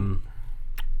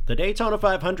 the the Daytona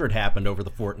 500 happened over the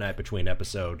fortnight between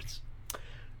episodes.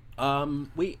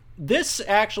 We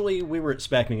were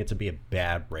expecting it to be a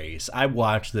bad race. I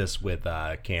watched this with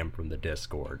Cam from the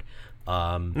Discord.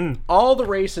 All the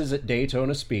races at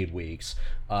Daytona Speed Weeks,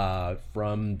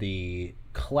 from the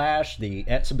Clash, the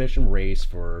exhibition race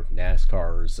for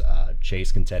NASCAR's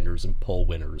chase contenders and pole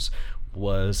winners,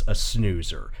 was a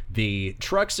snoozer. The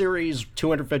Truck Series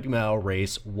 250-mile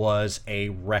race was a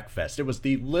wreckfest. It was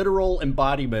the literal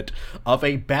embodiment of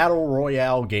a battle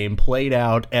royale game played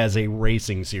out as a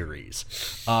racing series.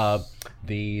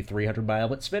 The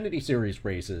 300-mile Xfinity Series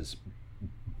races,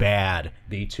 bad.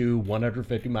 The two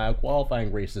 150-mile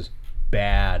qualifying races,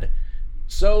 bad.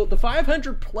 So the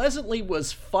 500 pleasantly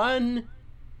was fun,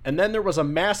 and then there was a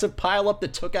massive pileup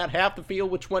that took out half the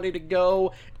field with 20 to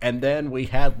go, and then we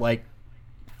had like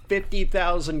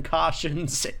 50,000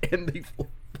 cautions in the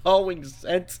following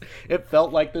sense. It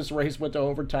felt like this race went to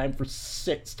overtime for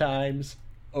 6 times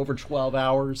over 12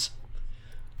 hours.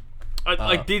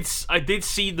 I did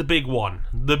see the big one.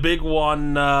 The big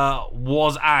one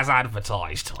was as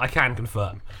advertised. I can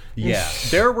confirm. Yeah,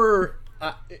 there were.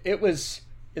 It's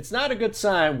not a good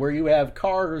sign where you have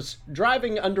cars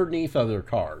driving underneath other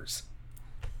cars.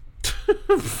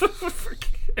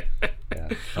 Yeah.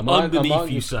 Underneath,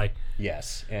 you say?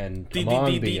 Yes, and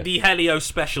the Helio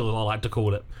Special, I like to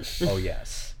call it. Oh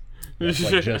yes, it's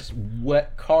like just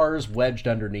cars wedged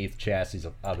underneath chassis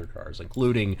of other cars,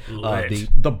 including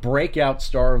the breakout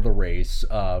star of the race,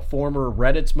 former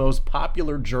Reddit's most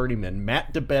popular journeyman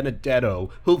Matt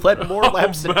DiBenedetto, who led more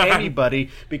laps than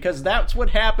anybody, because that's what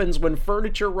happens when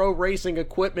Furniture Row racing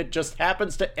equipment just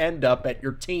happens to end up at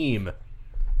your team.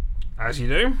 As you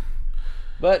do.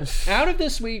 But out of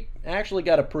this, we actually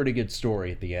got a pretty good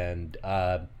story at the end.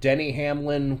 Denny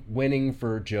Hamlin winning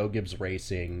for Joe Gibbs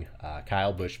Racing,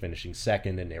 Kyle Busch finishing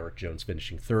second, and Eric Jones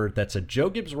finishing third. That's a Joe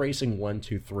Gibbs Racing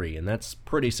 1-2-3, and that's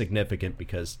pretty significant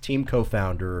because team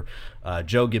co-founder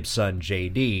Joe Gibbs' son,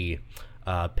 JD,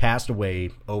 passed away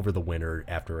over the winter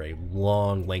after a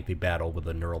long, lengthy battle with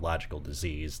a neurological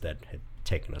disease that had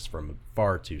taken us from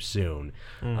far too soon.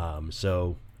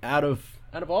 So out of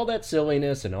all that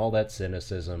silliness and all that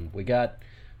cynicism, we got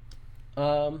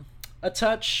a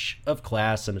touch of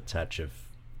class and a touch of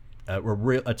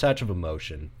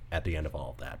emotion at the end of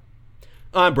all of that.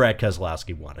 I'm Brad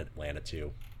Keselowski, won at Atlanta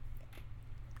too.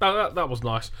 That was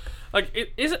nice.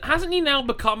 Like, hasn't he now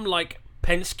become like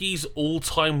Penske's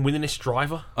all-time winningest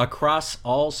driver across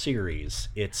all series?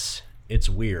 It's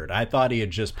weird. I thought he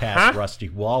had just passed Rusty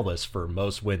Wallace for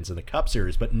most wins in the Cup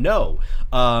Series, but no.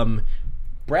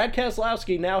 Brad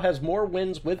Keselowski now has more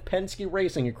wins with Penske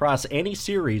Racing across any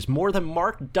series, more than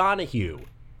Mark Donohue.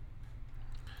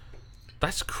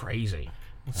 That's crazy.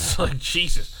 It's like,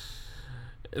 Jesus.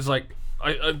 It's like,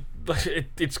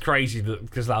 it's crazy that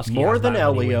Keselowski more has than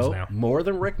that many wins Elio, now. more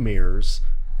than Rick Mears,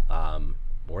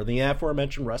 more than the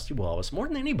aforementioned Rusty Wallace, more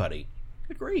than anybody.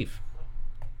 Good grief.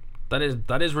 That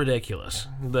is ridiculous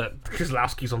that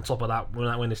Keselowski's on top of that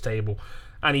winners table.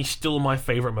 And he's still my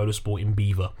favourite motorsport in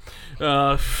Beaver.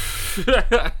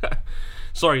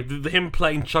 Sorry, him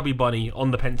playing Chubby Bunny on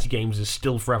the Penske games is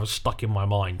still forever stuck in my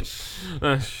mind.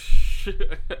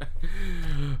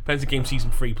 Penske game season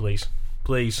 3, please.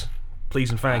 Please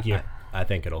and thank you. I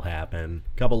think it'll happen.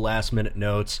 Couple last-minute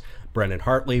notes. Brendan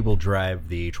Hartley will drive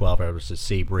the 12 Hours to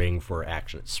Sebring for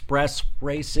Action Express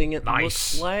Racing, it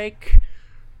looks like.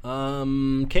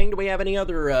 King, do we have any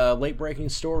other late-breaking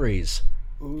stories?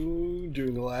 Ooh,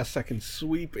 during the last second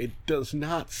sweep, it does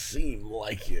not seem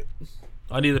like it.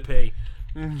 I need a pee.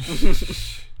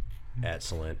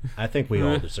 Excellent. I think we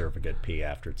all deserve a good pee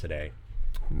after today.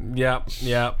 Yeah.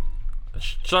 Shall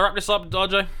I wrap this up,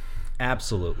 RJ?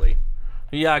 Absolutely.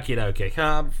 Yeah, okay.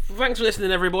 Thanks for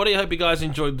listening, everybody. I hope you guys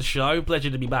enjoyed the show.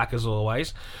 Pleasure to be back, as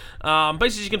always.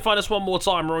 Basically, you can find us one more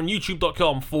time. We're on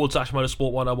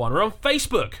youtube.com/motorsport101. We're on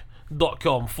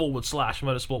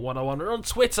Facebook.com/motorsport101. We're on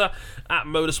Twitter at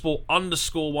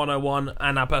motorsport_101,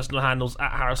 and our personal handles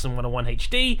at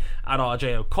Harrison101HD, at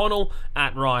RJ O'Connell,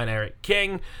 at Ryan Eric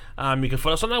King. You can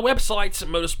follow us on our website,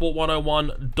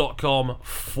 motorsport101.com/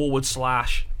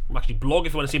 actually blog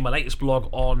if you want to see my latest blog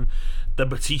on the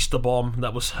Batista bomb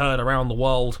that was heard around the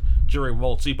world during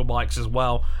World Superbikes as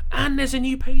well. And there's a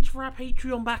new page for our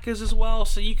Patreon backers as well,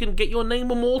 so you can get your name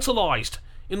immortalized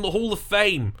in the Hall of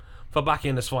Fame for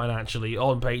backing us financially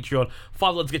on Patreon.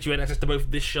 $5 to get you access to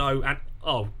both this show and...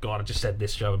 Oh, God, I just said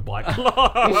this show and Bike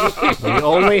Club. We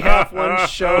only have one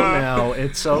show now.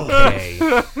 It's okay.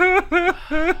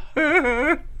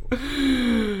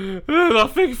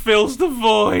 Nothing fills the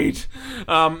void.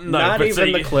 Not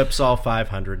even the Clipsal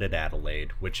 500 at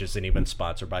Adelaide, which isn't even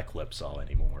sponsored by Clipsal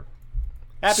anymore.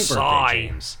 Happy Sigh. birthday,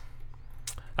 James.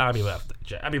 Happy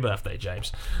birthday,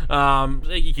 James.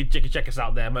 You can check us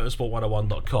out there,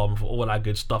 motorsport101.com, for all that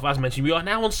good stuff. As mentioned, we are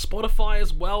now on Spotify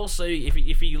as well, so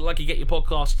if you like to get your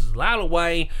podcasts out of the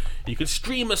way, you can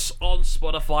stream us on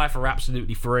Spotify for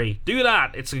absolutely free. Do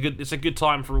that. It's a good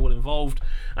time for all involved.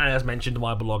 And as mentioned,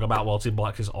 my blog about World Team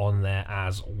Bikes is on there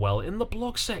as well in the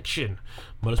blog section.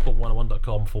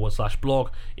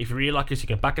 motorsport101.com/blog. If you really like us, you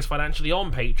can back us financially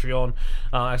on Patreon.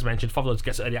 As mentioned, $5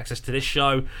 gets early access to this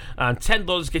show, and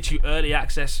 $10 gets you early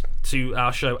access to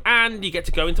our show, and you get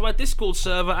to go into our Discord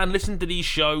server and listen to these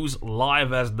shows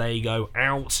live as they go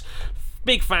out.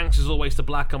 Big thanks as always to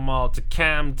Black and Mild, to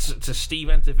Cam, to Steve,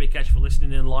 and to Vikesh for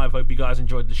listening in live. Hope you guys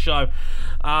enjoyed the show.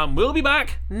 We'll be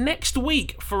back next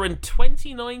week for a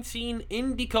 2019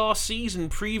 IndyCar season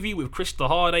preview with Chris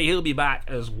DeHarde. He'll be back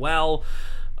as well.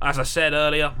 As I said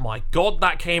earlier, my God,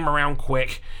 that came around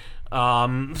quick.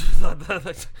 But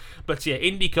yeah,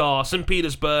 IndyCar, St.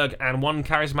 Petersburg, and one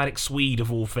charismatic Swede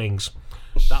of all things.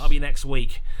 That'll be next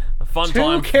week. A fun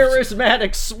time. 2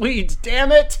 charismatic Swedes,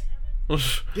 damn it!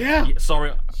 Yeah.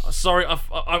 Sorry,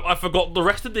 I forgot the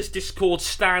rest of this Discord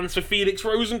stands for Felix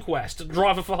Rosenquist,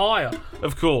 driver for hire,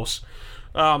 of course.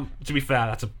 To be fair,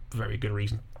 that's a very good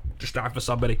reason to stand for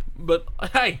somebody. But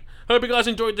hey, hope you guys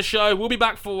enjoyed the show. We'll be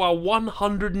back for our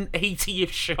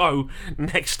 180th show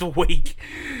next week.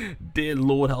 Dear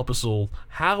Lord help us all.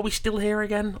 How are we still here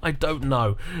again? I don't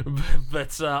know.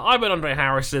 But I've been Andre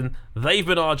Harrison. They've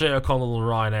been RJ O'Connell and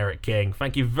Ryan Eric King.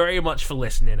 Thank you very much for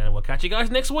listening, and we'll catch you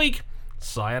guys next week.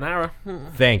 Sayonara.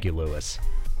 Thank you, Lewis.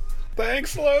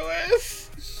 Thanks, Lewis.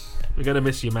 We're gonna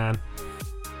miss you, man.